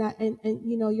soul. And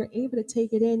you're able to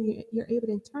take it in, you're able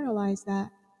to internalize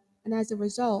that. And as a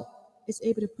result, it's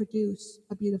able to produce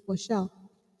a beautiful show.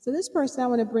 So this person I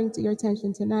want to bring to your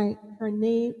attention tonight, her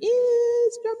name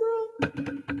is,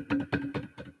 drumroll,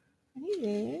 her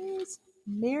name is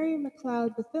Mary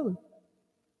McLeod Bethune.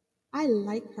 I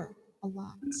like her a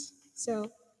lot.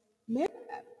 So, Mary,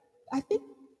 I think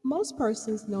most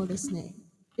persons know this name.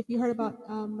 If you heard about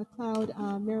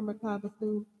Mary McLeod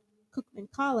Bethune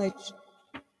Cookman College,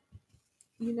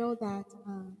 you know that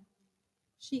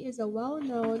she is a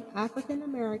well-known African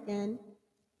American.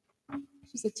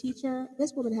 She's a teacher.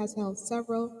 This woman has held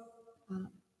several um,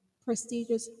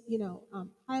 prestigious,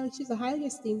 she's a highly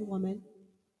esteemed woman,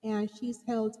 and she's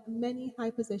held many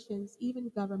high positions, even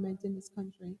government in this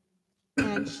country.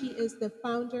 And she is the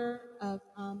founder of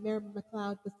Mary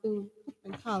McLeod Bethune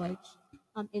Cookman College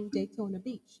in Daytona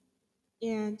Beach.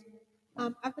 And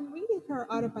I've been reading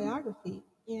her autobiography,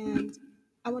 and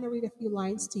I want to read a few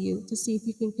lines to you to see if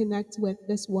you can connect with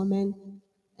this woman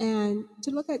and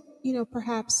to look at,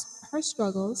 perhaps her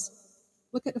struggles,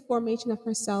 look at the formation of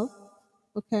herself,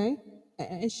 okay?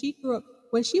 And she grew up,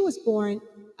 when she was born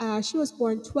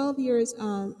 12 years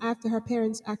after her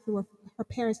parents actually were, her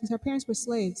parents, since her parents were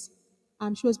slaves.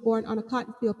 She was born on a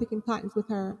cotton field picking cotton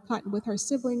with her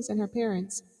siblings and her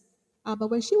parents.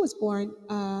 But when she was born,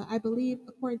 I believe,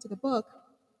 according to the book,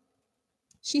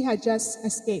 she had just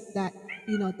escaped that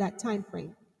time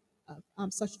frame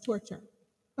of such torture.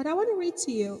 But I want to read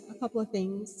to you a couple of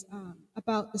things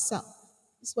about the self.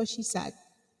 This is what she said.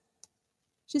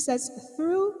 She says,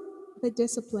 through the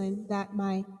discipline that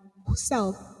my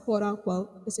self, quote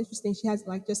unquote, it's interesting, she has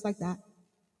like just like that,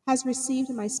 has received,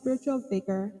 my spiritual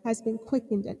vigor has been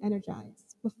quickened and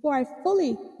energized. Before I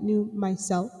fully knew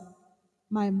myself,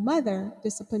 My mother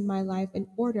disciplined my life in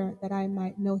order that I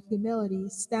might know humility,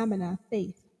 stamina,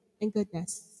 faith, and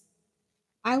goodness.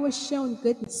 I was shown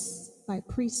goodness by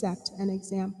precept and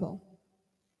example.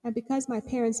 And because my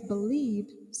parents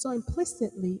believed so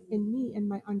implicitly in me and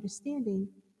my understanding,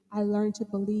 I learned to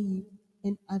believe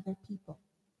in other people.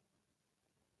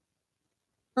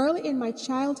 Early in my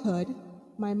childhood,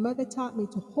 my mother taught me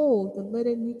to hold the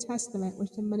little New Testament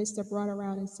which the minister brought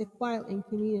around and sit quietly in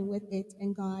communion with it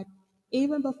and God,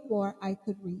 even before I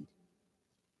could read.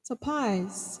 So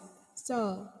pause.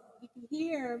 So you can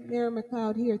hear Mary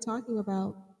McLeod here talking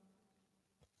about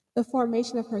the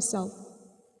formation of herself.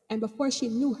 And before she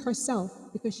knew herself,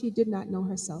 because she did not know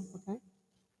herself, okay?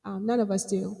 None of us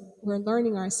do. We're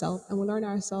learning ourselves, and we learn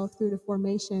ourselves through the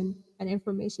formation and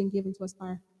information given to us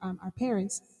by our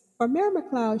parents. For Mary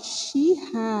McLeod, she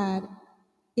had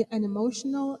an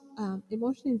emotionally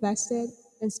invested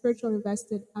and spiritual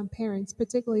invested parents,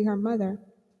 particularly her mother.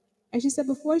 And she said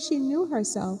before she knew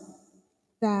herself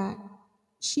that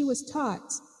she was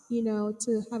taught,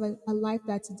 to have a life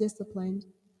that's disciplined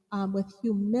with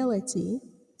humility,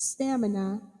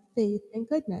 stamina, faith, and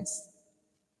goodness.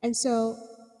 And so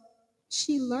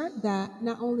she learned that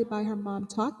not only by her mom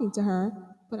talking to her,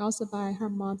 but also by her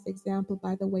mom's example,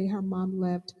 by the way her mom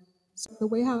lived. So the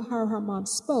way how her mom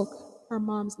spoke, her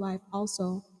mom's life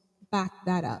also backed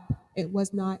that up. It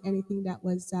was not anything that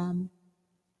was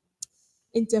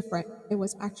indifferent. It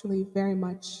was actually very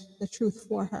much the truth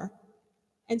for her.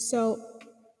 And so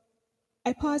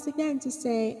I pause again to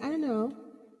say, I don't know,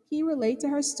 can you relate to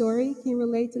her story? Can you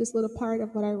relate to this little part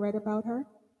of what I read about her?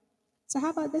 So how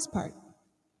about this part?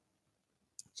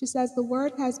 She says, the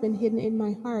word has been hidden in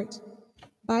my heart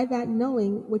by that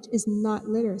knowing which is not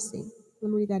literacy.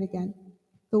 Let me read that again.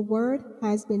 The word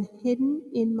has been hidden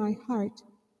in my heart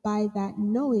by that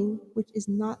knowing which is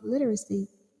not literacy,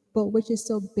 but which is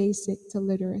so basic to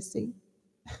literacy.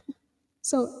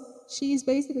 So she's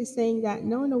basically saying that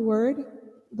knowing the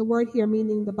word here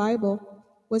meaning the Bible,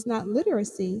 was not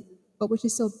literacy, but which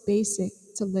is so basic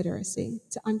to literacy,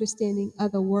 to understanding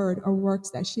other word or works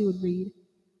that she would read.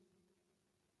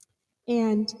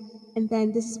 And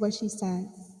then this is what she says.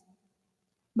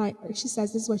 This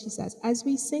is what she says. As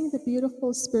we sing the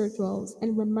beautiful spirituals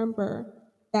and remember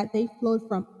that they flowed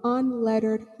from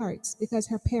unlettered hearts because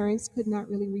her parents could not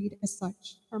really read as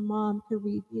such. Her mom could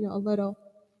read, a little,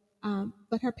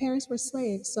 but her parents were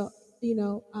slaves. So,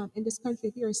 in this country,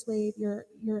 if you're a slave,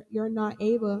 you're not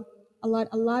able. A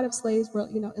lot of slaves were,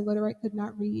 illiterate, could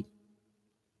not read.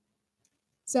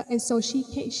 So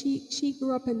she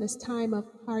grew up in this time of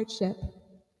hardship.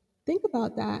 Think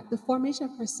about that. The formation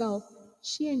of herself.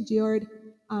 She endured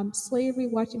slavery,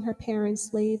 watching her parents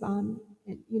slave,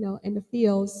 in the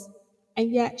fields,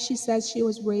 and yet she says she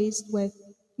was raised with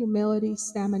humility,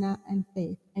 stamina, and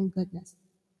faith and goodness.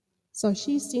 So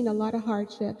she's seen a lot of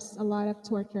hardships, a lot of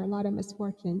torture, a lot of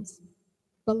misfortunes.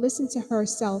 But listen to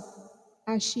herself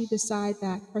as she decides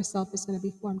that herself is going to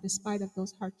be formed despite of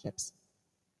those hardships.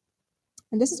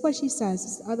 And this is what she says.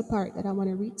 This is the other part that I want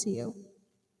to read to you.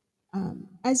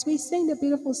 As we sing the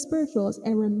beautiful spirituals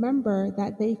and remember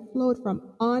that they flowed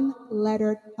from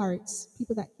unlettered hearts,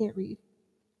 people that can't read,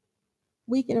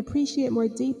 we can appreciate more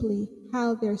deeply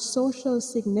how their social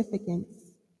significance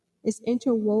is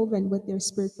interwoven with their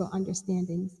spiritual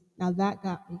understandings. Now that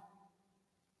got me.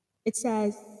 It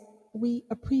says, we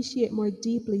appreciate more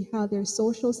deeply how their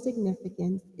social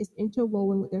significance is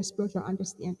interwoven with their spiritual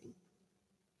understanding.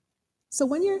 So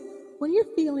when you're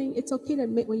feeling, it's okay to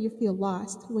admit when you feel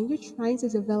lost, when you're trying to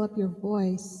develop your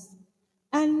voice,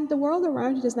 and the world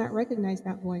around you does not recognize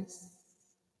that voice.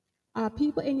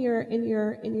 People in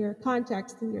your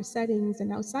context, in your settings,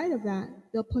 and outside of that,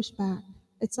 they'll push back.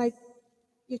 It's like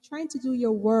you're trying to do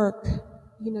your work.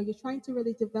 You're trying to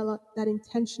really develop that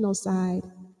intentional side.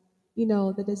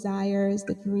 The desires,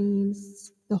 the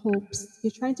dreams, the hopes.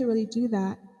 You're trying to really do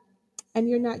that, and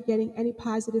you're not getting any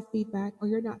positive feedback, or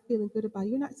you're not feeling good about it.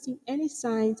 You're not seeing any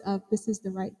signs of this is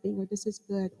the right thing, or this is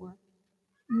good, or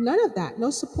none of that. No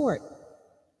support.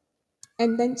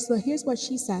 And then, so here's what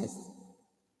she says.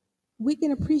 We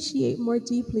can appreciate more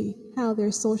deeply how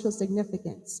their social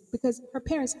significance, because her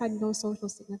parents had no social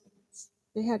significance.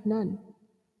 They had none.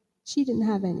 She didn't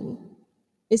have any.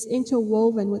 It's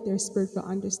interwoven with their spiritual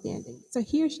understanding. So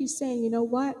here she's saying, you know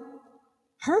what?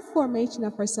 Her formation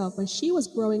of herself, when she was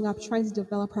growing up trying to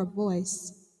develop her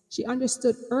voice, she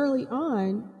understood early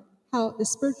on how the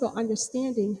spiritual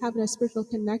understanding, having a spiritual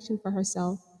connection for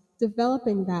herself,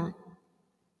 developing that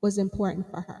was important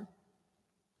for her.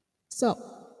 So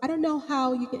I don't know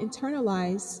how you can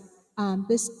internalize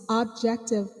this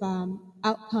objective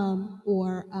outcome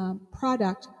or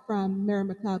product from Mary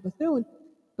McLeod Bethune,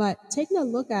 But taking a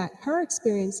look at her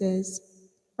experiences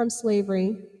from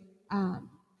slavery, um,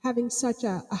 having such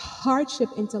a hardship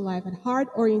into life and hard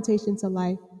orientation to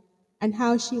life, and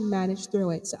how she managed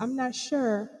through it. So I'm not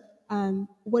sure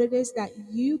what it is that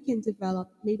you can develop,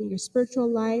 maybe in your spiritual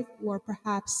life, or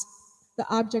perhaps the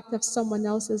object of someone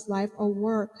else's life or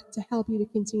work to help you to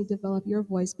continue to develop your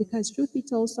voice. Because truth be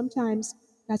told, sometimes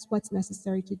that's what's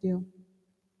necessary to do.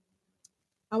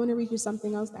 I want to read you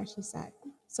something else that she said.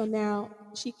 So now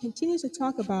she continues to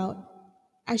talk about,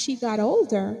 as she got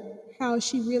older, how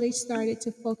she really started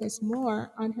to focus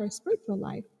more on her spiritual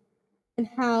life and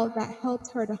how that helped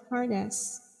her to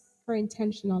harness her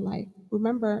intentional life.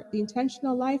 Remember, the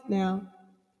intentional life now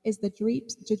is the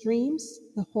dreams,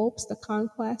 the hopes, the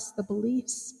conquests, the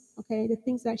beliefs, okay, the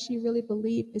things that she really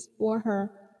believed is for her,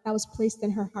 that was placed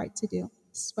in her heart to do.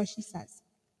 This is what she says.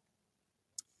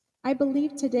 I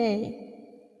believe today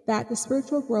that the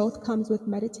spiritual growth comes with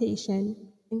meditation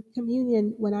and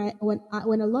communion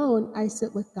when alone I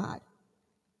sit with God.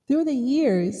 Through the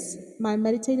years, my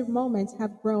meditative moments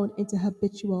have grown into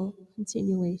habitual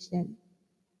continuation.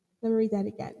 Let me read that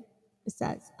again. It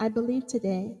says, I believe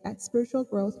today that spiritual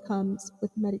growth comes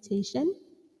with meditation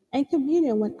and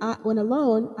communion when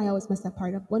alone, I always mess that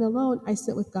part up, when alone I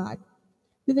sit with God.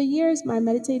 Through the years, my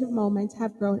meditative moments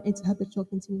have grown into habitual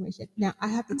continuation. Now, I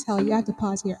have to tell you, I have to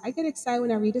pause here. I get excited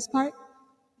when I read this part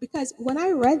because when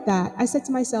I read that, I said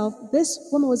to myself, this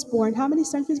woman was born how many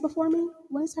centuries before me?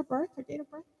 When is her birth, her date of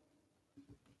birth?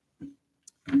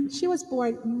 She was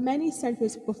born many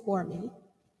centuries before me.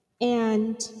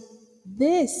 And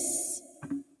this,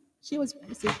 she was,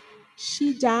 let's see,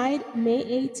 she died May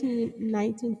 18,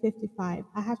 1955.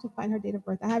 I have to find her date of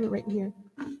birth. I have it written here.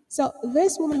 So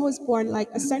this woman who was born like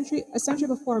a century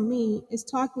before me is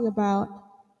talking about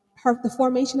the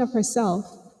formation of herself,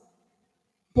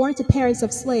 born to parents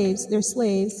of slaves, they're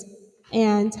slaves,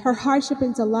 and her hardship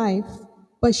into life,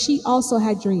 but she also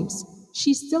had dreams.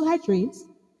 She still had dreams.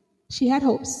 She had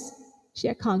hopes. She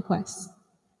had conquests,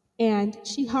 and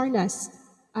she harnessed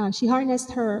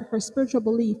her spiritual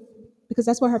belief because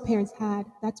that's what her parents had.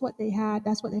 That's what they had.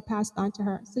 That's what they passed on to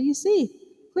her. So you see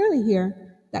clearly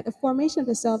here that the formation of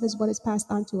the self is what is passed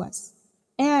on to us.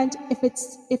 And if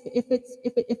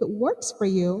it works for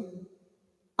you,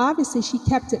 obviously she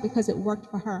kept it because it worked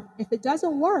for her. If it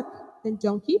doesn't work, then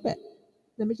don't keep it.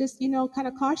 Let me just kind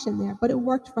of caution there. But it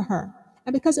worked for her,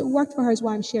 and because it worked for her is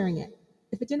why I'm sharing it.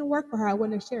 If it didn't work for her, I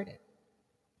wouldn't have shared it.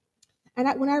 And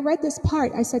when I read this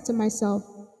part, I said to myself,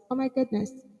 oh my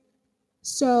goodness.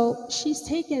 So she's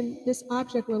taken this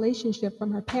object relationship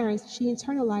from her parents, she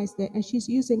internalized it, and she's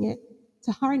using it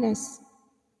to harness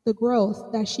the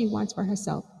growth that she wants for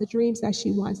herself, the dreams that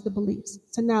she wants, the beliefs.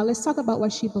 So now let's talk about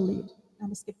what she believed. I'm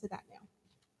going to skip to that now.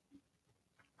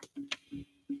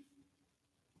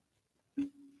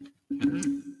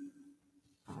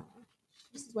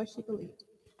 This is what she believed.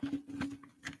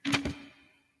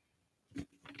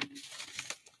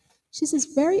 She says,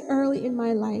 very early in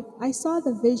my life, I saw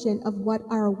the vision of what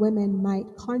our women might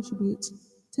contribute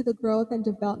to the growth and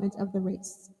development of the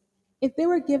race. If they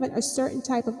were given a certain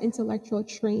type of intellectual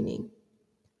training,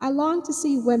 I longed to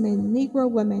see women, Negro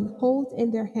women, hold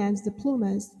in their hands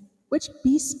diplomas which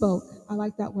bespoke, I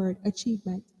like that word,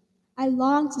 achievement. I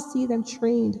longed to see them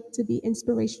trained to be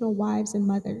inspirational wives and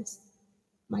mothers.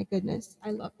 My goodness,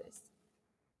 I love this.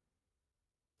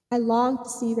 I long to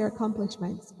see their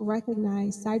accomplishments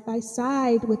recognized side by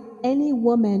side with any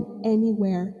woman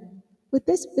anywhere. With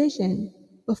this vision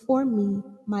before me,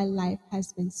 my life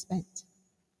has been spent.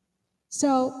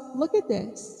 So look at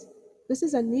this. This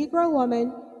is a Negro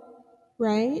woman,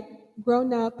 right?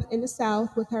 Grown up in the South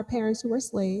with her parents who were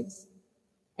slaves.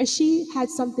 And she had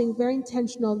something very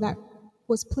intentional that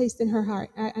was placed in her heart,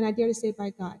 and I dare to say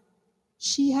by God.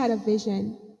 She had a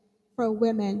vision for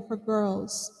women, for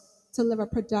girls, to live a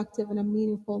productive and a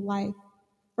meaningful life,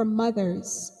 for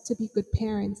mothers to be good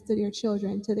parents to their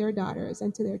children, to their daughters,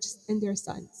 and to their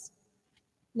sons.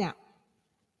 Now,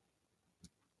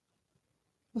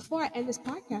 before I end this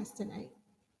podcast tonight,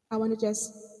 I want to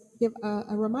just give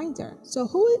a reminder. So,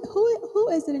 who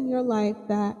is it in your life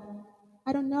that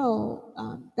I don't know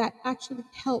that actually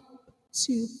helped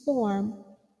to form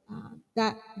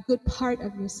that good part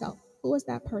of yourself? Who was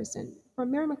that person? For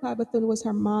Mary McLeod Bethune was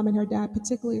her mom and her dad,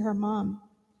 particularly her mom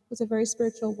was a very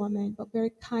spiritual woman, but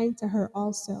very kind to her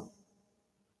also.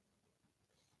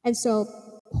 And so,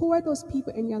 who are those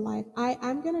people in your life?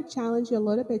 I'm going to challenge you a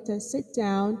little bit to sit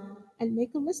down and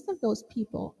make a list of those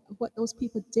people, of what those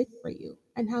people did for you,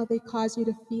 and how they caused you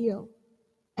to feel,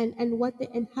 and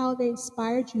how they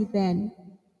inspired you then.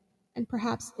 And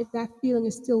perhaps if that feeling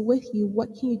is still with you, what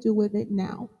can you do with it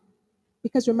now?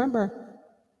 Because remember,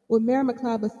 With Mary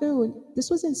McLeod Bethune, this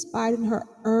was inspired in her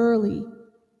early.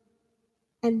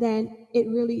 And then it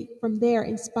really, from there,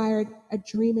 inspired a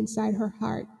dream inside her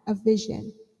heart, a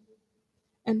vision.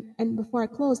 And before I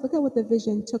close, look at what the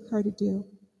vision took her to do.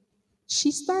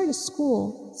 She started a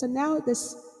school. So now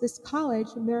this college,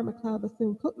 Mary McLeod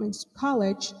Bethune Cookman's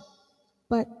College,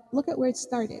 but look at where it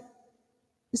started.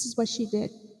 This is what she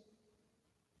did.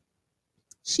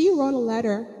 She wrote a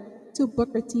letter to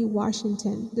Booker T.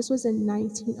 Washington. This was in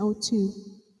 1902.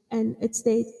 And it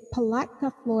states,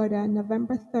 Palatka, Florida,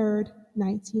 November 3rd,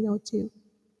 1902.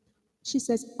 She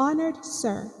says, Honored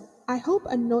Sir, I hope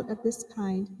a note of this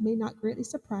kind may not greatly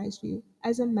surprise you,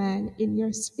 as a man in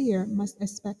your sphere must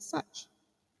expect such.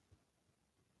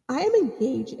 I am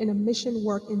engaged in a mission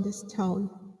work in this town,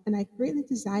 and I greatly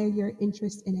desire your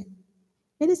interest in it.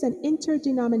 It is an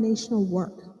interdenominational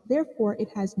work, therefore it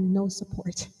has no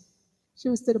support. She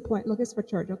was to the point, look, it's for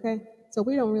church, okay? So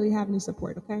we don't really have any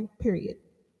support, okay? Period.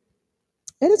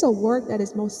 It is a work that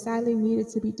is most sadly needed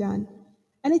to be done,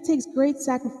 and it takes great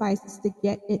sacrifices to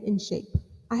get it in shape.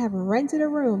 I have rented a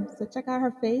room, so check out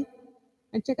her faith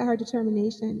and check out her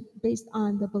determination based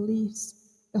on the beliefs,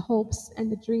 the hopes,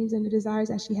 and the dreams and the desires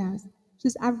that she has. She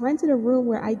says, I've rented a room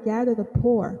where I gather the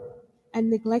poor and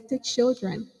neglected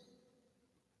children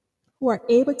who are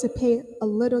able to pay a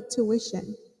little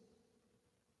tuition.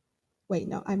 Wait,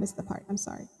 no, I missed the part. I'm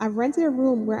sorry. I've rented a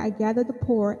room where I gather the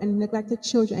poor and neglected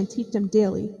children and teach them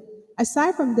daily.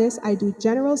 Aside from this, I do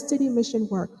general city mission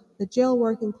work, the jail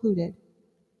work included.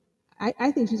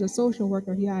 I think she's a social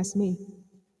worker, if you ask me.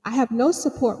 I have no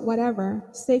support whatever,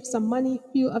 save some money,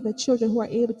 few of the children who are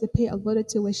able to pay a little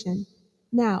tuition.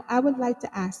 Now, I would like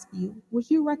to ask you, would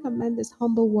you recommend this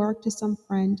humble work to some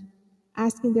friend,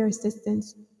 asking their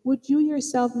assistance? Would you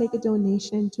yourself make a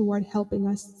donation toward helping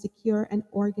us secure an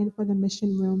organ for the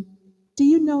mission room? Do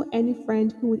you know any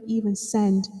friend who would even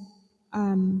send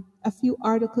a few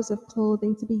articles of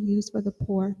clothing to be used for the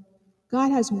poor? God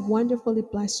has wonderfully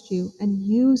blessed you and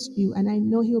used you, and I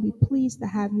know He will be pleased to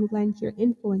have you lend your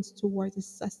influence towards the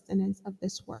sustenance of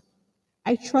this work.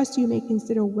 I trust you may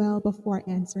consider well before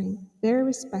answering. Very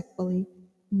respectfully,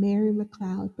 Mary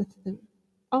McLeod Bethune.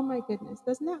 Oh my goodness,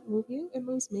 doesn't that move you? It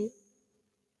moves me.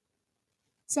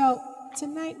 So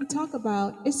tonight we talk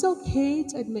about it's okay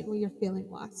to admit when you're feeling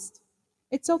lost.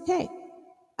 It's okay.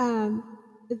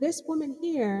 This woman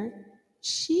here,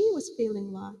 she was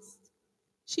feeling lost.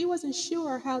 She wasn't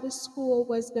sure how the school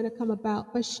was going to come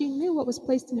about, but she knew what was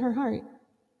placed in her heart.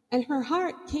 And her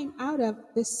heart came out of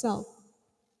this self.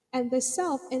 And this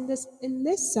self, in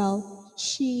this self,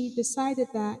 she decided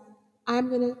that I'm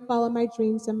going to follow my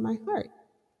dreams and my heart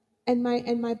and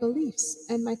my beliefs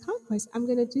and my conquest. I'm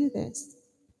going to do this.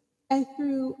 And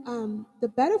through the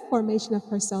better formation of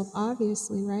herself,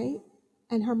 obviously, right?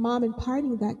 And her mom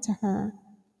imparting that to her,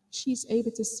 she's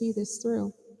able to see this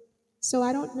through. So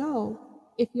I don't know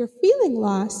if you're feeling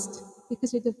lost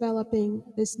because you're developing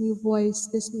this new voice,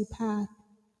 this new path,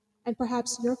 and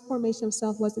perhaps your formation of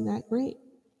self wasn't that great.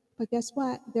 But guess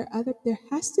what? There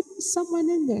has to be someone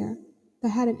in there that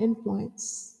had an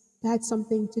influence, that had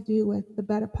something to do with the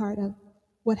better part of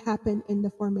what happened in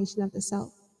the formation of the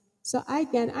self. So I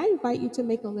invite you to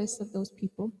make a list of those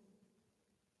people.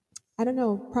 I don't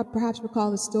know, perhaps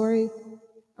recall the story,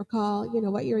 recall,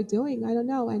 what you were doing. I don't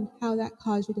know, and how that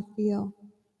caused you to feel.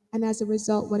 And as a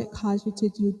result, what it caused you to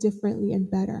do differently and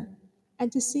better.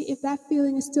 And to see if that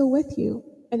feeling is still with you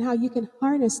and how you can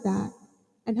harness that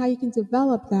and how you can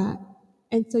develop that.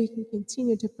 And so you can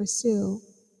continue to pursue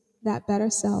that better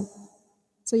self.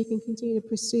 So you can continue to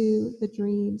pursue the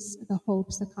dreams, the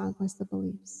hopes, the conquest, the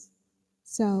beliefs.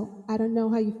 So I don't know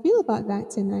how you feel about that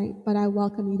tonight, but I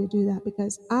welcome you to do that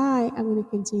because I am going to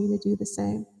continue to do the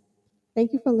same.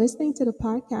 Thank you for listening to the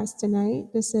podcast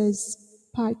tonight. This is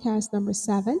podcast number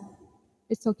 7.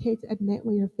 It's okay to admit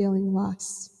when you're feeling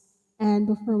lost. And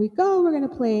before we go, we're going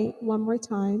to play one more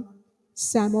time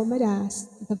Samuel Madas,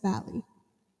 The Valley.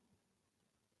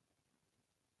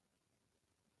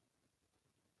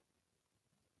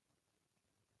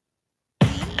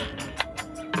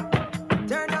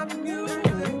 Turn up the music.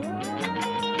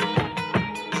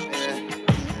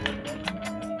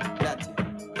 That's it.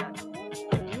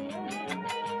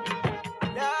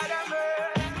 Lord have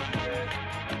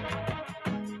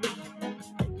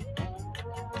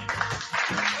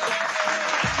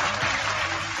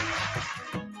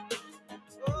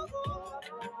Oh, oh.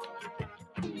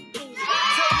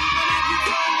 So even if you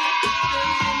find me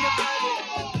in the valley,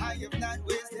 I have not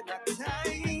wasted my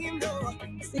time, no.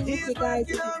 Sing with you guys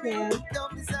if you can.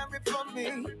 Don't be sorry for me.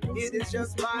 It is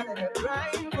just part of the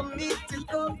grind for me to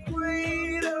go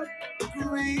greater,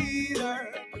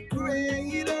 greater,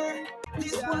 greater.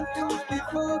 This was what comes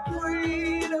before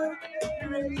greater,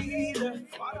 greater,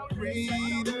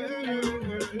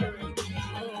 greater.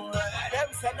 Them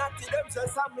say nothing, them say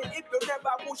something. If you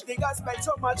never push the gospel,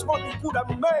 so much money could have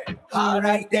made.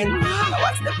 Alright then,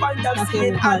 what's the point of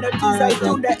singing all the things I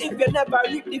do that if you never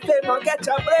reap the fame or get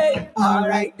your break?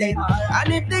 Alright then,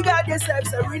 and if the God yourself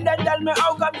say, read and tell me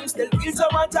how come you still feel so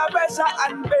much of pressure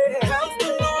and pain? Help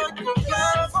the Lord, you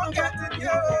can't forget it, you.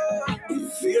 You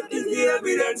feel the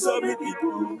evidence of it,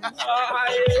 people.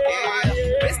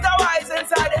 Mr. Wise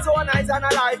inside his own eyes and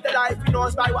alive the life he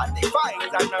knows by what he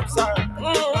finds and observes.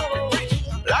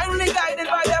 Blindly guided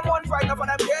by them one fight up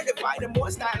and I'm here to fight them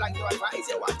most time like to advise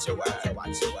you watch your word,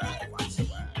 watch your word, watch your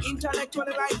word.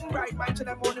 Intellectually right mind to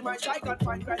them only my shy can't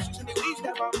find Christ using the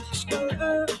wisdom of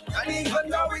the and even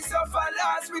though we suffer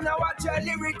loss, we know what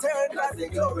surely return. Cause the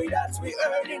glory that we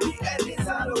earn in the end is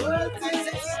all worth it.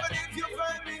 Even if you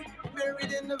find me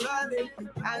buried in the valley,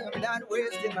 I am not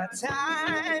wasting my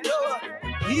time. No,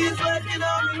 he's working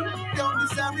on me, don't be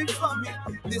sorry for me.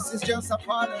 This is just a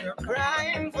part of the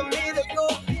crime for me to go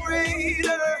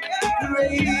greater,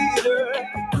 greater,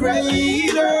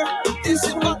 greater. This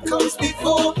is what comes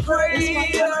before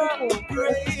greater,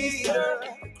 greater,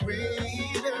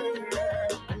 greater.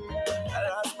 I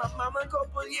lost my mama a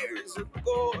couple years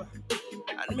ago,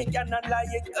 and me cannot lie,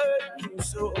 it hurt me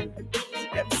so.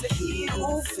 Them say he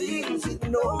who feels it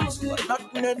knows, but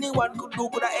nothing anyone could do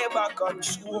could I ever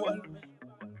control.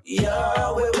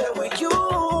 Yeah, we were with you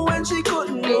when she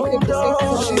couldn't hold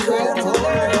on. She couldn't hold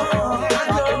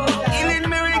on. Healing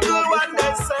miracle one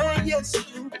day say yes,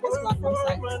 you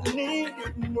perform and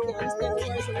needed more.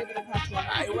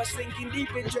 I was thinking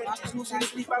deep in trenches, losing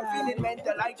sleep and feeling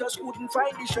mental. I just couldn't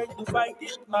find the strength to fight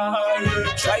it.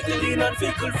 Tried to lean on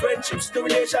fickle friendships, the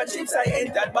relationships I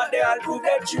entered, but they all proved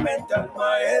detrimental.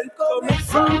 My help coming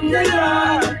from the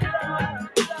Lord.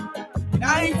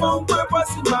 I found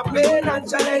purpose in my pain and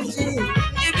challenging.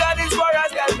 If God is for us,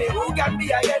 tell me who can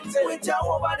be against it. With your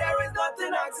over there is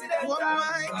nothing accidental. Oh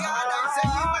my God, I say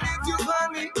even if you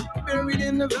find me buried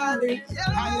in the valley, I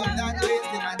am not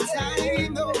wasting my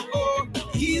time. No,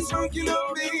 he's working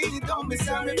on me. Don't be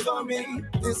sorry for me.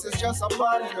 This is just a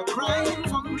part of the crime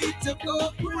for me to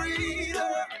go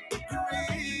greater,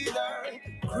 greater,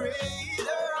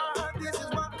 greater. This is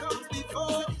what comes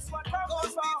before. This what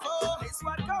comes before. This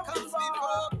what comes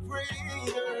before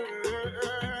greater.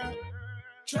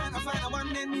 Trying to find a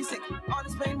one made me sick. All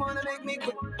this pain wanna make me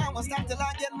quit. I won't stop till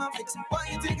I get my fix. Why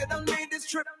you think I done made this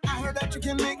trip? I heard that you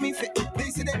can make me fit. They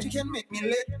say that you can make me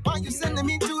lit. Why you sending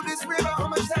me to this river? How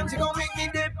much times you gonna make me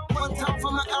dip? 1 time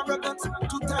for my arrogance,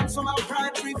 2 times for my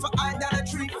pride, 3 for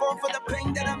idolatry, 4 for the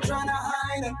pain that I'm trying to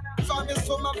hide. 5 is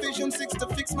for my vision, 6 to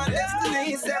fix my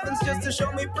destiny, 7's just to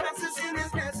show me processing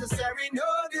is necessary. Know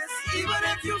this, even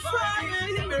if you find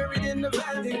me buried in the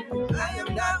valley, I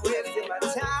am not wasting my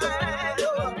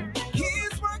time.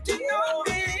 He's working on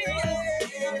me.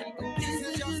 This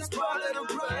is just part of the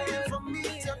plan for me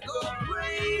to go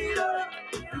greater,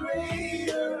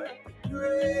 greater,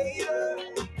 greater.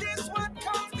 This what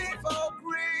comes before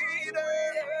greater,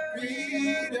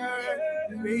 greater,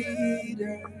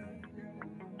 greater.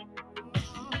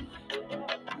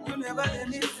 You never let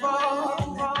me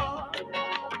fall.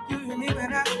 You hear me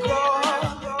when I call.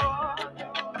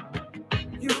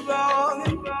 You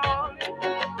rolling.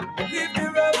 Lift the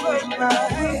rub of my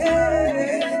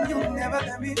head. You never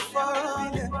let me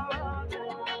fall.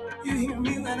 You hear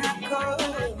me when I call.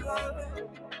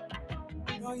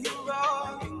 No, you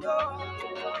rolling.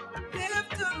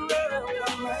 Lift the rub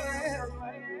of my head.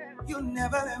 You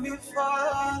never let me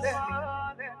fall.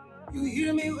 You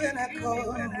hear me when I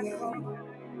call.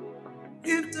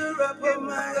 Lift the rub of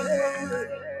my head.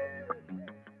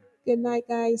 Good night,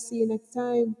 guys. See you next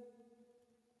time.